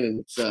a point. And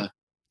it's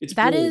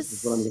That brilliant,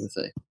 is what I'm going is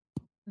to say.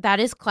 that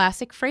is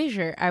classic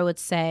Frasier, I would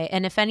say.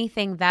 And if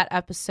anything, that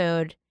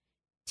episode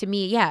to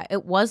me, yeah,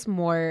 it was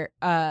more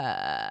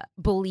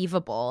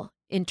believable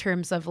in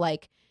terms of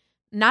like,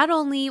 not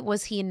only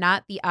was he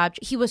not the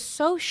object, he was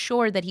so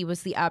sure that he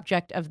was the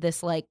object of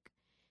this, like,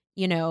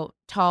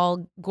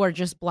 tall,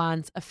 gorgeous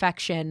blonde's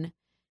affection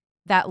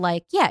that,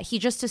 like, yeah, he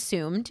just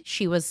assumed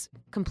she was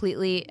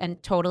completely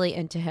and totally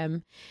into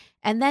him,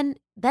 and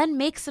then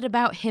makes it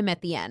about him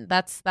at the end.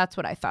 That's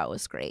what I thought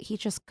was great. He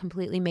just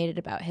completely made it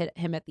about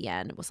him at the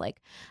end. It was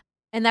like,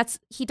 and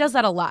he does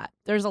that a lot.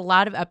 There's a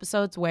lot of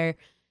episodes where,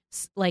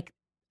 like,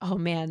 oh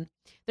man,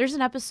 there's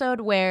an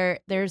episode where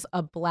there's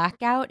a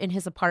blackout in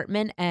his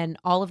apartment, and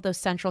all of those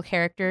central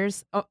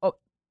characters,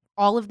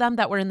 all of them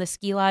that were in the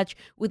ski lodge,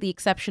 with the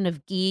exception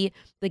of Guy,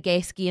 the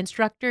gay ski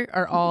instructor,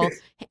 are all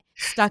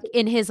stuck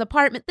in his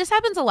apartment. This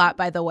happens a lot,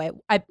 by the way.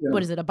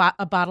 What is it,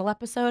 a bottle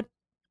episode?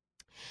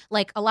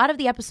 Like, a lot of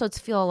the episodes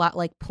feel a lot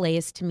like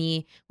plays to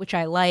me, which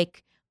I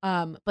like.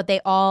 But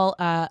they all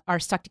are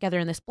stuck together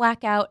in this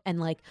blackout, and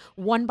like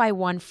one by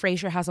one,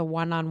 Frasier has a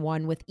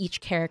one-on-one with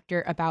each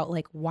character about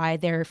like why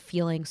they're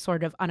feeling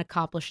sort of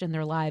unaccomplished in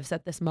their lives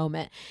at this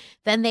moment.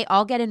 Then they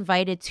all get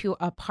invited to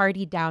a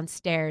party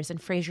downstairs, and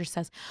Frasier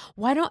says,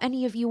 "Why don't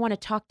any of you want to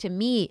talk to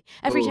me?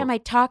 Every time I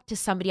talk to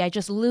somebody, I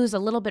just lose a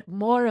little bit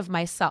more of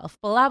myself."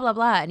 Blah blah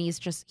blah, and he's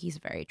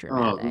very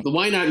dramatic. The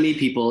why not me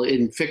people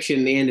in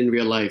fiction and in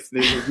real life.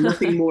 There's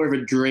nothing more of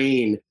a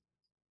drain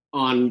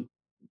on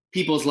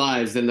people's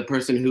lives than the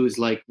person who's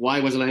like, why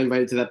wasn't I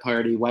invited to that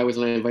party? Why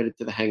wasn't I invited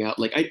to the hangout?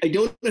 Like, I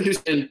don't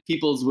understand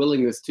people's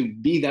willingness to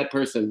be that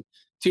person,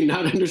 to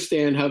not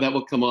understand how that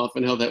will come off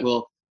and how that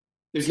will,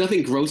 there's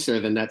nothing grosser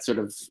than that sort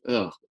of,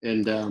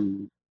 and I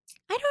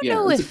don't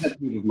know it's if a pet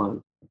peeve of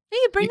mine.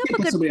 you bring You up can't a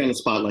put good. somebody on the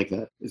spot like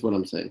that, is what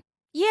I'm saying.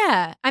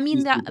 Yeah, I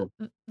mean, These people.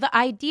 the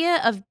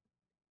idea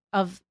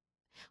of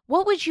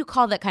what would you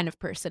call that kind of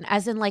person?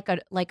 As in like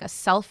a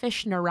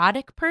selfish,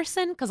 neurotic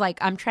person? Because like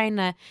I'm trying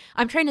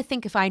to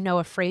think if I know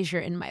a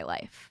Frasier in my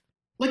life.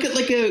 Like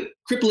a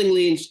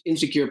cripplingly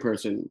insecure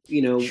person,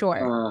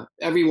 Sure.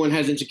 Everyone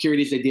has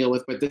insecurities they deal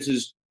with, but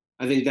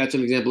I think that's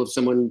an example of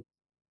someone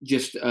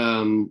just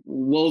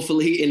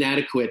woefully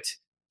inadequate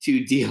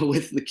to deal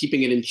with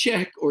keeping it in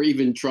check, or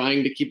even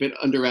trying to keep it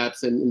under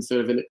wraps, and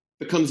sort of, and it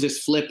becomes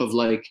this flip of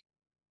like,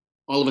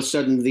 all of a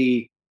sudden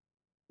the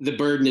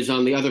burden is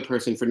on the other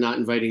person for not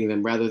inviting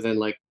them, rather than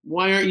like,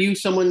 why aren't you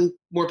someone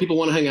more people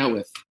want to hang out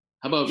with?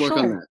 How about work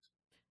on Sure. that?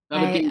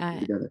 How about getting I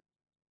together?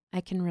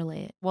 I can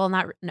relate. Well,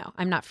 no,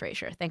 I'm not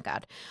Frasier, thank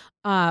God.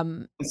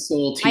 A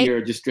soul I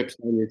tear just drips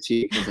down your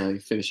cheek as I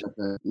finish up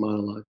that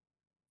monologue.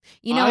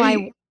 I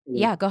I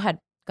yeah, go ahead.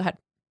 Go ahead.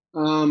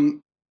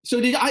 um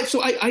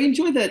I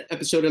enjoyed that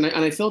episode, and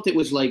I felt it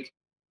was like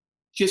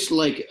just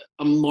like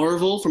a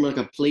marvel from like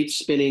a plate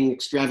spinning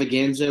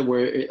extravaganza,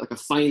 where like a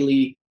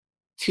finely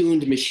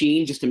tuned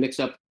machine, just to mix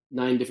up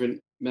 9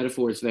 different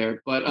metaphors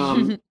there. But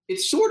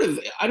it's sort of,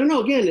 I don't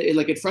know, again,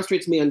 it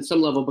frustrates me on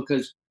some level,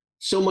 because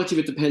so much of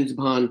it depends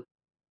upon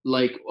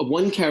like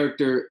one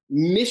character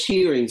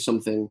mishearing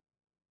something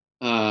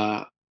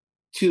uh,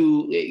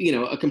 to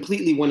a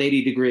completely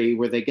 180 degree,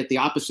 where they get the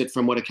opposite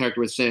from what a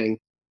character was saying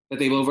that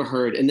they've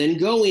overheard, and then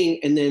going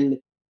and then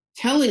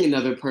telling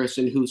another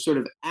person who sort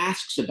of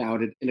asks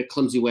about it in a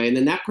clumsy way, and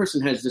then that person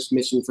has this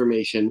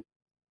misinformation,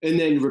 and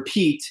then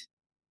repeat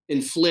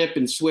and flip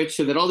and switch,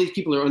 so that all these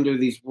people are under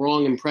these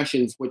wrong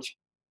impressions, which,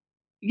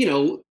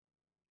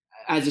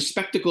 as a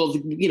spectacle,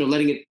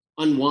 letting it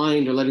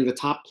unwind or letting the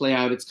top play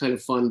out, it's kind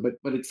of fun,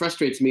 but it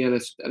frustrates me at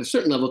a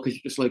certain level, because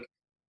you're just like,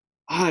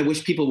 I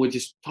wish people would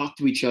just talk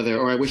to each other,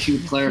 or I wish you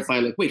would clarify,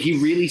 like, wait, he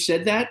really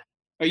said that?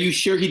 Are you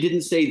sure he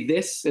didn't say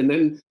this? And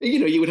then,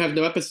 you would have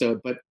no episode.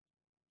 But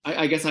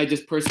I guess I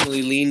just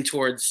personally lean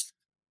towards,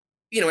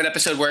 an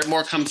episode where it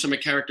more comes from a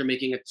character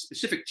making a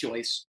specific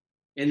choice,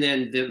 and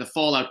then the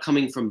fallout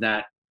coming from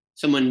that,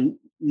 someone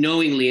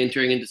knowingly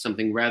entering into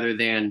something, rather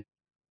than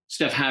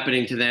stuff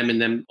happening to them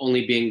and them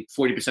only being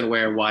 40%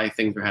 aware of why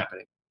things are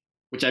happening,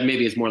 which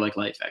maybe is more like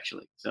life,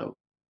 actually. So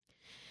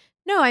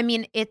No, I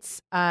mean,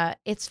 it's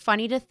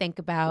funny to think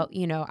about,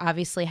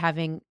 obviously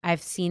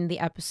I've seen the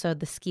episode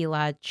The Ski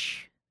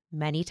Lodge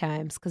many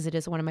times, because it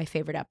is one of my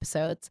favorite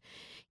episodes.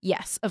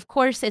 Yes, of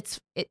course it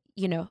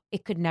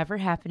could never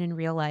happen in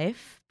real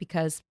life,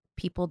 because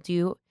people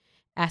do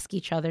ask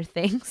each other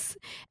things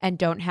and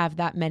don't have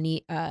that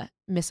many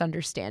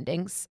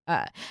misunderstandings.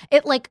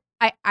 It like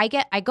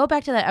I go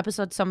back to that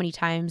episode so many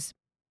times,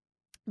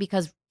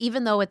 because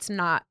even though it's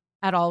not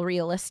at all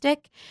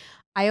realistic,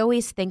 I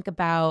always think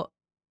about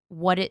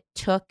what it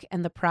took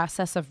and the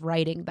process of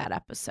writing that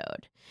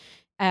episode.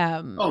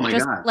 oh my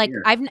Just God, like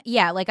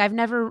yeah.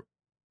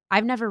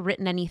 I've never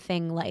written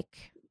anything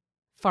like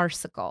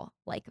farcical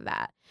like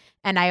that.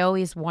 And I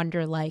always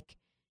wonder, like,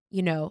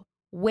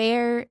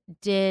 where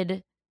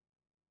did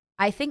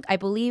I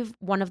believe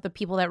one of the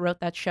people that wrote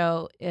that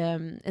show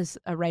is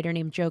a writer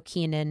named Joe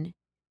Keenan,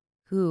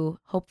 who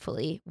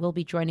hopefully will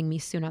be joining me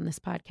soon on this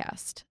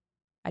podcast.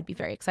 I'd be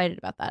very excited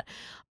about that.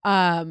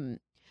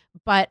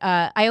 But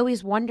I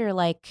always wonder,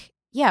 like,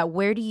 yeah,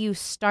 where do you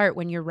start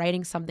when you're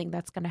writing something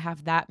that's going to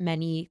have that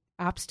many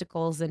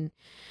obstacles and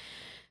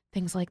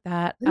things like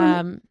that?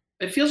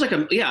 It feels like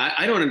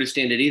I don't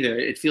understand it either.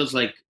 It feels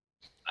like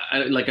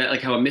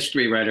how a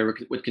mystery writer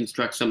would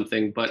construct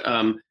something. But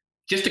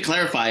just to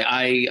clarify,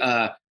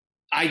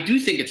 I do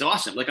think it's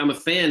awesome. Like, I'm a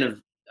fan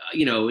of,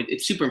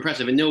 it's super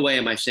impressive. In no way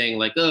am I saying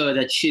like, oh,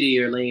 that's shitty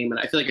or lame. And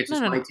I feel like it's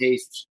just my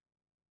taste,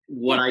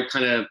 what I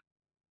kind of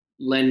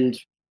lend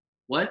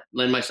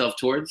myself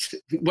towards,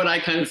 what I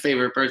kind of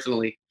favor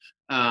personally.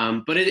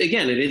 But it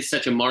is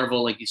such a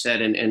marvel, like you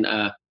said, and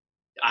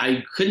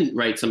I couldn't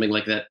write something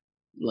like that.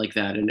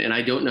 And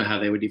I don't know how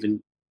they would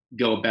even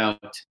go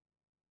about,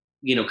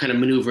 kind of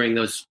maneuvering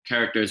those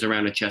characters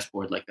around a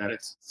chessboard like that.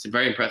 It's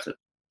very impressive.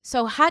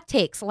 So hot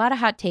takes, a lot of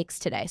hot takes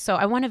today. So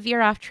I want to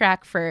veer off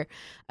track for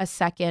a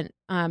second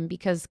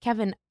because,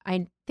 Kevin,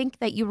 I think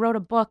that you wrote a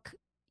book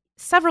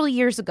several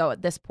years ago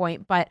at this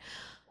point, but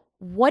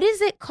what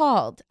is it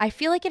called? I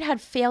feel like it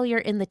had failure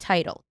in the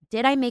title.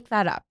 Did I make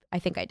that up? I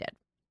think I did.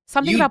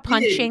 Something about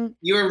punching.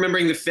 You're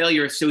remembering the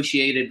failure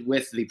associated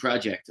with the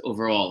project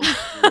overall.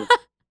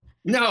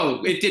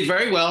 No, it did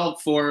very well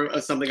for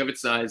something of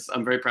its size.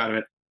 I'm very proud of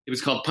it. It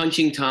was called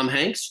Punching Tom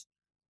Hanks.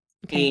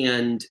 Okay.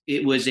 And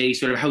it was a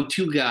sort of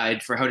how-to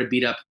guide for how to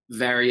beat up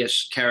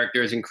various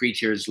characters and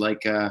creatures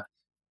like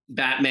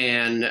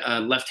Batman,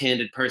 a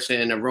left-handed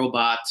person, a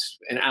robot,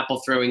 an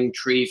apple-throwing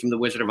tree from The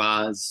Wizard of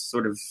Oz,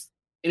 sort of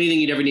anything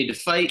you'd ever need to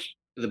fight,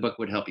 the book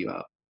would help you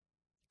out.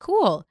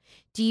 Cool.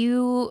 Do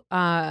you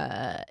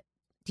want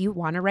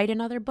to write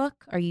another book?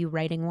 Are you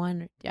writing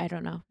one? I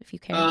don't know if you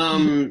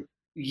care.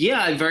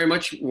 Yeah, I very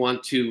much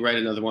want to write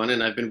another one,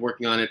 and I've been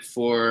working on it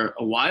for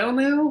a while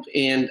now.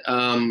 And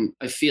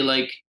I feel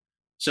like,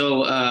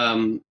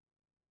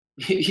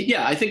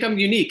 yeah, I think I'm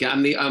unique.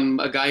 I'm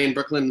a guy in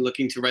Brooklyn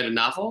looking to write a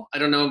novel. I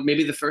don't know,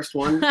 maybe the first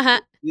one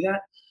to do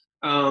that.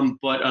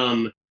 But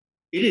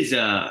it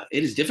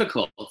is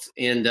difficult,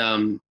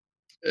 and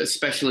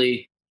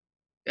especially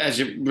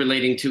as it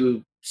relating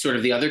to sort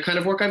of the other kind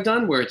of work I've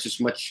done, where it's just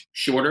much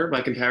shorter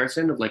by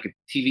comparison of like a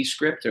TV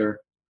script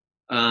or.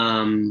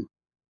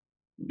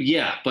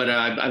 Yeah, but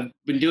I've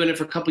been doing it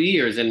for a couple of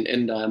years,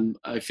 and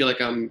I feel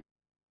like I'm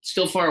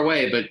still far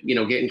away, but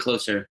getting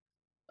closer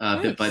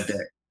bit by bit,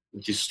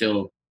 which is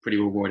still pretty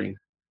rewarding.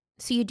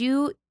 So you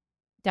do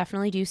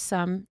definitely do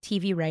some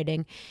TV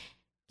writing.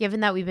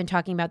 Given that we've been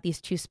talking about these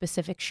two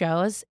specific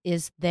shows,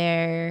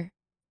 have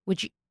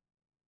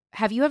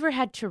you ever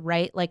had to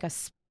write like a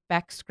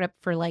spec script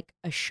for like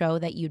a show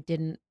that you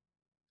didn't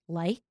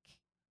like,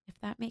 if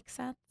that makes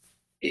sense?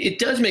 It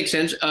does make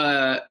sense.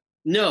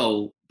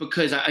 No,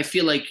 because I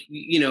feel like,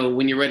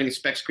 when you're writing a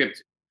spec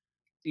script,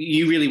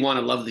 you really want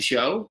to love the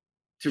show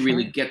to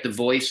really get the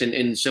voice.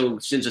 And so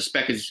since a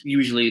spec is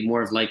usually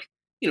more of like,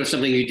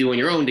 something you do on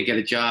your own to get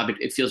a job,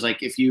 it feels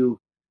like even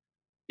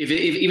if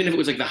it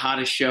was like the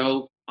hottest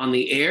show on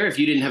the air, if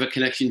you didn't have a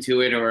connection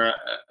to it or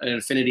an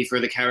affinity for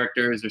the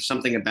characters or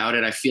something about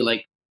it, I feel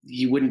like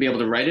you wouldn't be able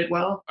to write it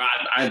well.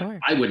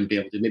 I wouldn't be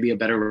able to. Maybe a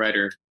better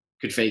writer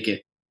could fake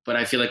it. But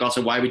I feel like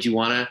also, why would you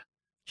want to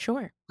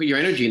put your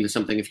energy into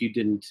something if you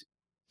didn't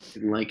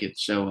like it?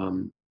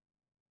 So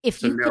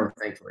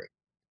thankfully.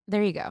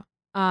 There you go.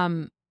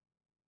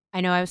 I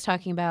know I was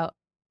talking about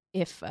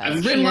if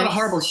I've written a lot of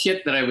horrible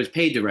shit that I was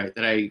paid to write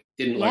that I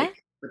didn't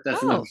like, but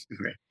that's another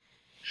story.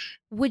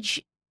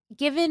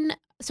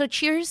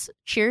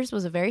 Cheers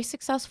was a very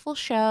successful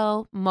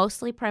show.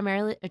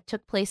 Primarily, it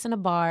took place in a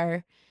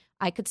bar.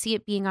 I could see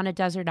it being on a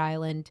desert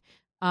island.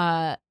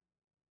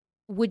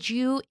 Would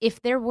you,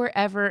 if there were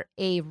ever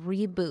a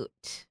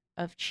reboot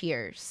of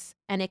Cheers,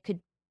 and it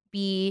could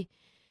be,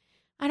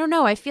 I don't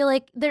know, I feel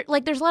like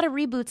there's a lot of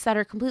reboots that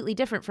are completely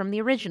different from the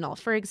original.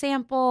 For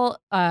example,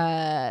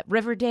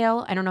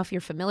 Riverdale. I don't know if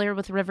you're familiar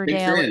with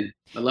Riverdale. Big fan.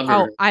 I love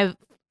Riverdale.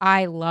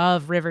 I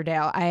love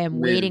Riverdale. I am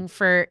waiting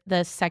for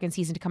the second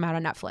season to come out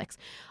on Netflix.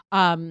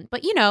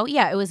 But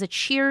it was a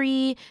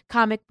cheery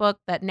comic book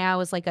that now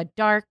is like a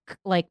dark,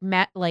 like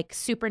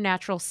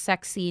supernatural,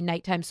 sexy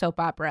nighttime soap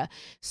opera.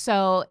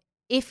 So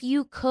if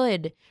you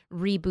could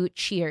reboot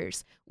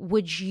Cheers,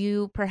 would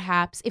you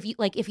perhaps, if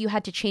you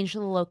had to change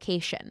the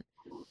location,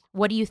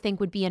 what do you think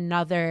would be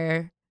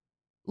another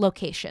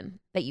location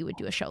that you would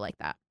do a show like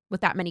that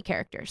with that many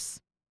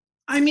characters?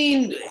 I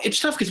mean,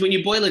 it's tough because when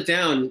you boil it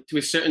down to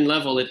a certain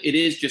level, it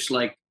is just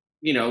like,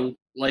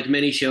 like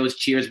many shows,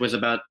 Cheers was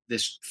about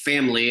this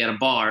family at a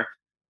bar,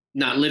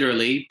 not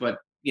literally, but,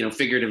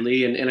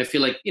 figuratively. And I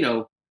feel like,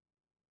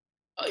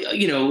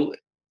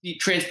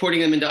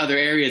 transporting them into other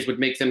areas would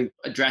make them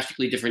a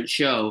drastically different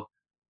show.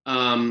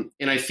 And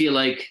I feel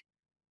like,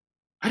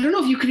 I don't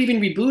know if you could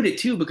even reboot it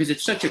too, because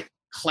it's such a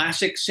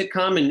classic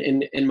sitcom.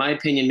 And in my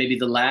opinion, maybe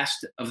the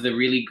last of the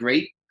really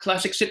great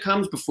classic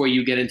sitcoms before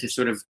you get into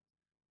sort of,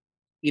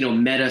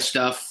 meta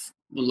stuff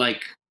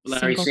like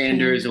Larry Single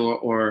Sanders cam.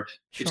 or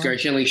Sure. It's Garry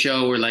Shandling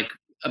Show, or like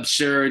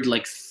absurd,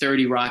 like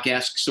 30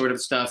 Rock-esque sort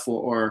of stuff,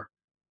 or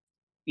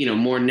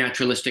more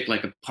naturalistic,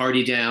 like a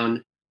Party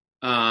Down,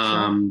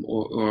 Sure.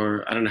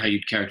 or I don't know how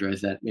you'd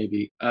characterize that,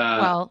 maybe.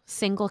 Well,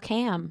 single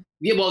cam,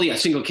 Yeah, well, yeah,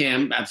 single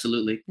cam,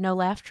 absolutely. no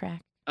laugh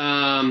track.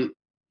 Um,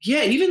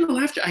 yeah, and even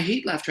the I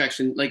hate laugh tracks,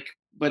 and like,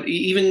 but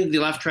even the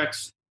laugh track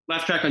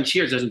on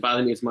Cheers doesn't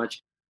bother me as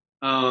much.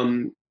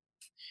 Um,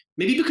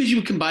 Maybe because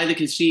you can buy the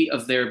conceit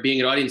of there being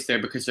an audience there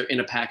because they're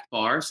in a packed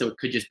bar, so it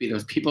could just be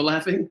those people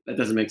laughing. That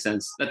doesn't make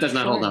sense. That does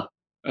not hold Sure. up.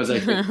 As I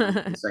think for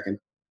a second.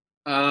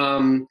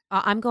 Um,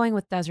 I'm going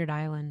with Desert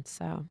Island.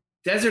 So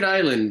Desert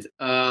Island.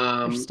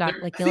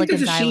 stuck like I think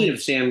there's a Gilligan's scene Island.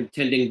 of Sam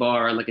tending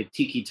bar on like a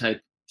tiki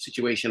type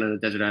situation on a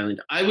desert island.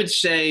 I would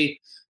say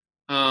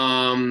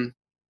um,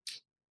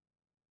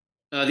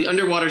 the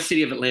underwater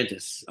city of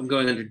Atlantis. I'm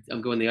going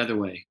the other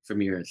way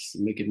from yours.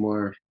 Make it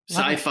more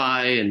Love it.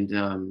 sci-fi,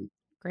 and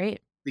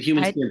Great. the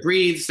humans I- can't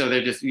breathe, so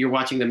you're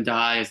watching them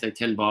die as they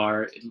tend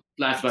bar. It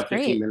lasts That's about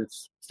 15 great.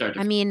 minutes. Start.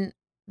 I mean,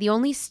 the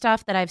only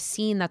stuff that I've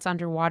seen that's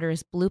underwater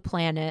is Blue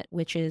Planet,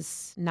 which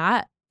is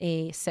not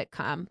a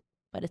sitcom,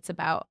 but it's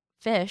about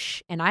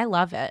fish, and I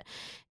love it.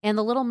 And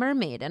The Little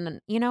Mermaid. And,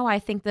 I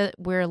think that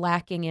we're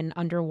lacking in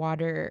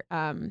underwater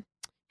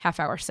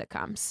half-hour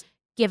sitcoms.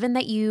 Given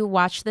that you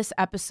watched this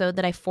episode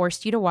that I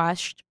forced you to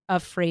watch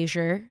of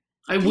Frasier.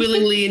 I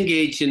willingly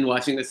engaged in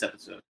watching this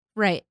episode.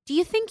 Right. Do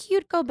you think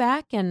you'd go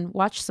back and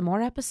watch some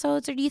more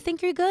episodes, or do you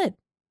think you're good?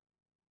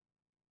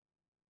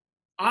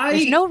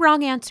 There's no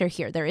wrong answer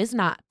here. There is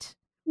not.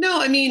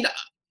 No, I mean,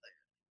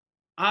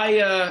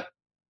 I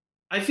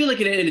feel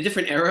like in a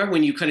different era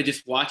when you kind of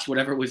just watch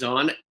whatever was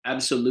on,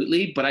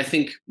 absolutely. But I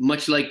think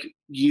much like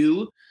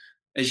you,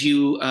 as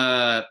you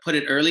put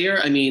it earlier,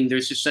 I mean,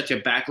 there's just such a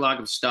backlog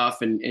of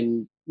stuff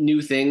and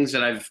new things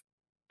that I've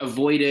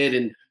avoided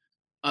and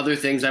other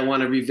things I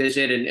want to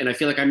revisit. And I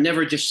feel like I'm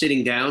never just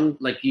sitting down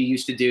like you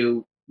used to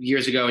do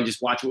years ago and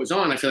just watch what was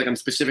on. I feel like I'm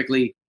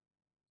specifically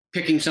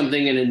picking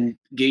something and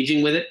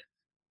engaging with it.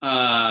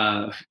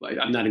 I'm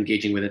not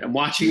engaging with it. I'm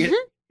watching it.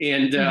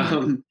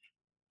 And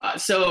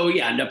so,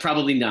 yeah, no,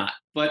 probably not.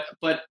 But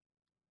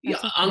yeah,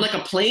 okay. On like a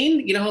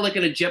plane, how like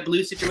in a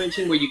JetBlue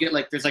situation where you get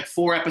like, there's like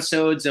 4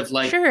 episodes of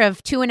like. Sure,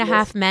 of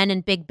 2.5 Men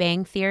and Big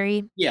Bang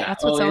Theory. Yeah.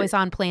 That's what's always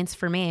on planes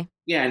for me.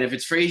 Yeah, and if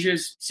it's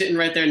Frasier's sitting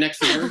right there next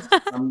to yours,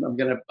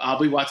 I'll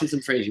be watching some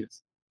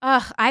Frasier's.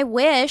 Ugh, I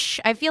wish.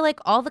 I feel like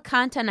all the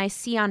content I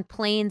see on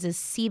planes is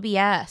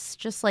CBS.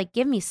 Just like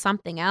give me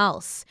something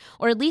else,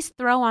 or at least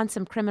throw on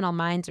some Criminal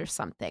Minds or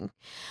something,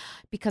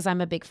 because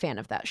I'm a big fan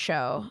of that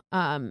show.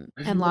 And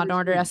Law and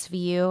Order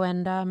SVU,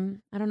 and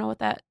I don't know what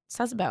that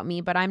says about me,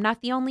 but I'm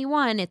not the only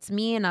one. It's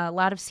me and a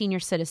lot of senior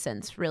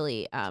citizens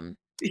really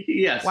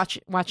yes.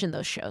 watching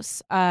those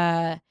shows.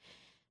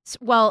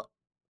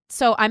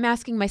 So I'm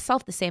asking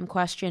myself the same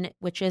question,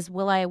 which is,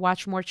 will I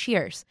watch more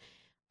Cheers?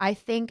 I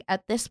think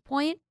at this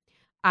point,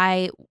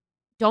 I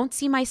don't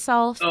see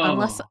myself,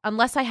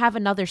 unless I have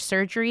another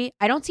surgery,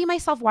 I don't see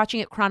myself watching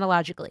it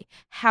chronologically.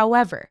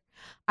 However,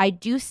 I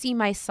do see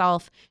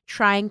myself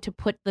trying to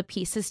put the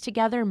pieces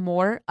together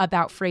more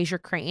about Frasier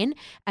Crane,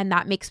 and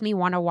that makes me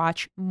want to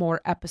watch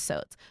more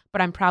episodes.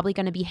 But I'm probably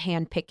going to be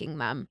handpicking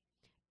them.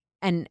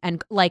 And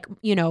like,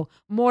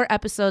 more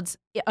episodes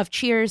of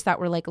Cheers that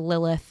were like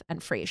Lilith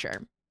and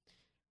Frasier.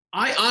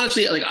 I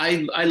honestly, like,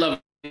 I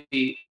love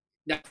the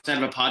outside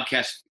of a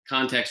podcast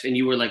context, and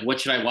you were like,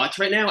 what should I watch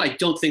right now? I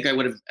don't think I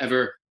would have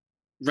ever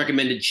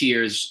recommended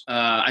Cheers.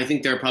 I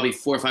think there are probably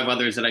 4 or 5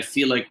 others that I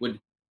feel like would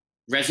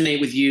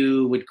resonate with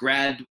you, would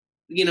grab,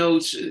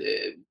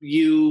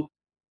 you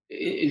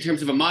in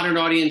terms of a modern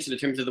audience and in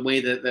terms of the way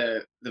that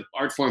the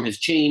art form has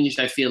changed.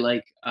 I feel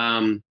like,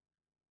 I'm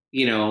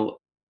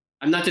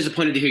not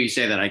disappointed to hear you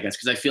say that, I guess,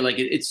 because I feel like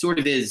it sort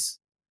of is.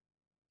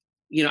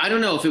 I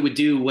don't know if it would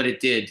do what it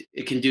did.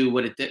 It can do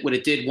what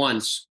it did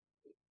once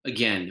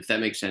again, if that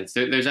makes sense.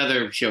 There's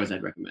other shows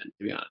I'd recommend,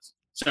 to be honest.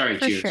 Sorry,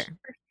 For Cheers. sure.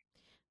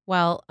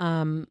 Well,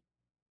 I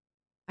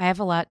have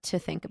a lot to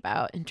think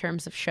about in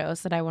terms of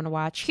shows that I want to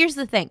watch. Here's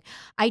the thing.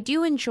 I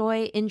do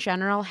enjoy, in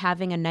general,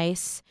 having a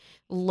nice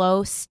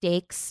low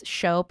stakes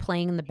show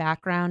playing in the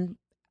background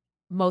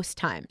most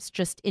times,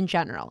 just in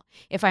general.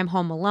 If I'm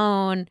home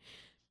alone,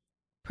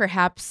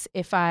 perhaps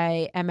if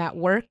I am at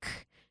work,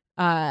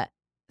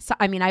 so,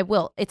 I mean, I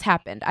will. It's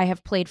happened. I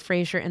have played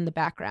Frasier in the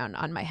background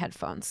on my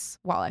headphones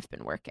while I've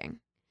been working.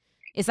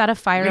 Is that a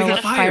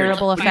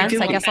fireable offense?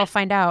 I guess I'll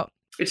find out.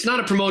 It's not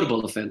a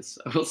promotable offense.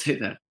 I will say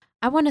that.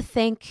 I want to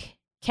thank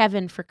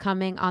Kevin for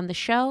coming on the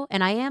show,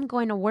 and I am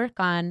going to work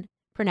on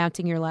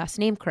pronouncing your last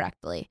name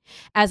correctly,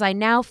 as I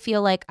now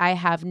feel like I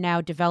have now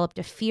developed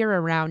a fear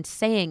around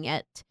saying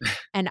it,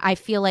 and I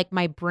feel like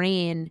my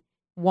brain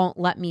won't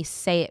let me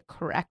say it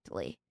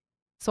correctly.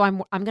 So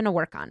I'm going to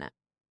work on it.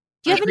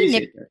 Do you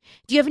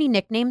have any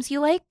nicknames you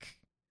like?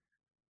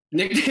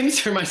 Nicknames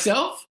for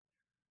myself?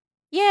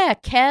 Yeah,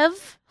 Kev.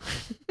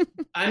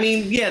 I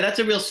mean, yeah, that's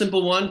a real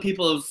simple one.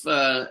 People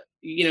have,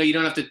 you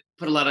don't have to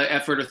put a lot of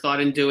effort or thought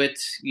into it.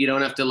 You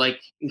don't have to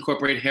like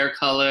incorporate hair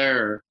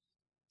color or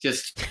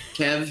just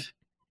Kev.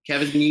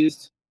 Kevin's been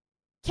used.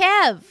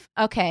 Kev.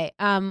 Okay.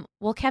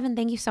 Well, Kevin,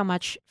 thank you so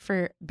much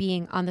for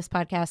being on this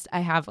podcast. I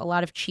have a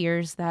lot of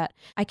Cheers that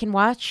I can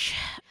watch.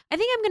 I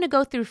think I'm going to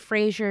go through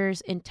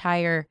Frasier's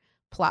entire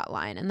plot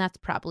line, and that's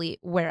probably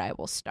where I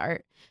will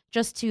start,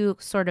 just to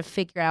sort of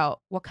figure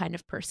out what kind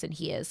of person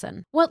he is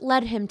and what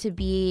led him to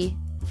be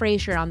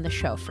Frasier on the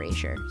show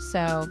Frasier.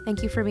 So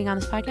thank you for being on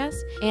this podcast.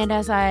 And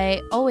as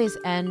I always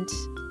end,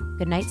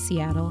 good night,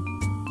 Seattle.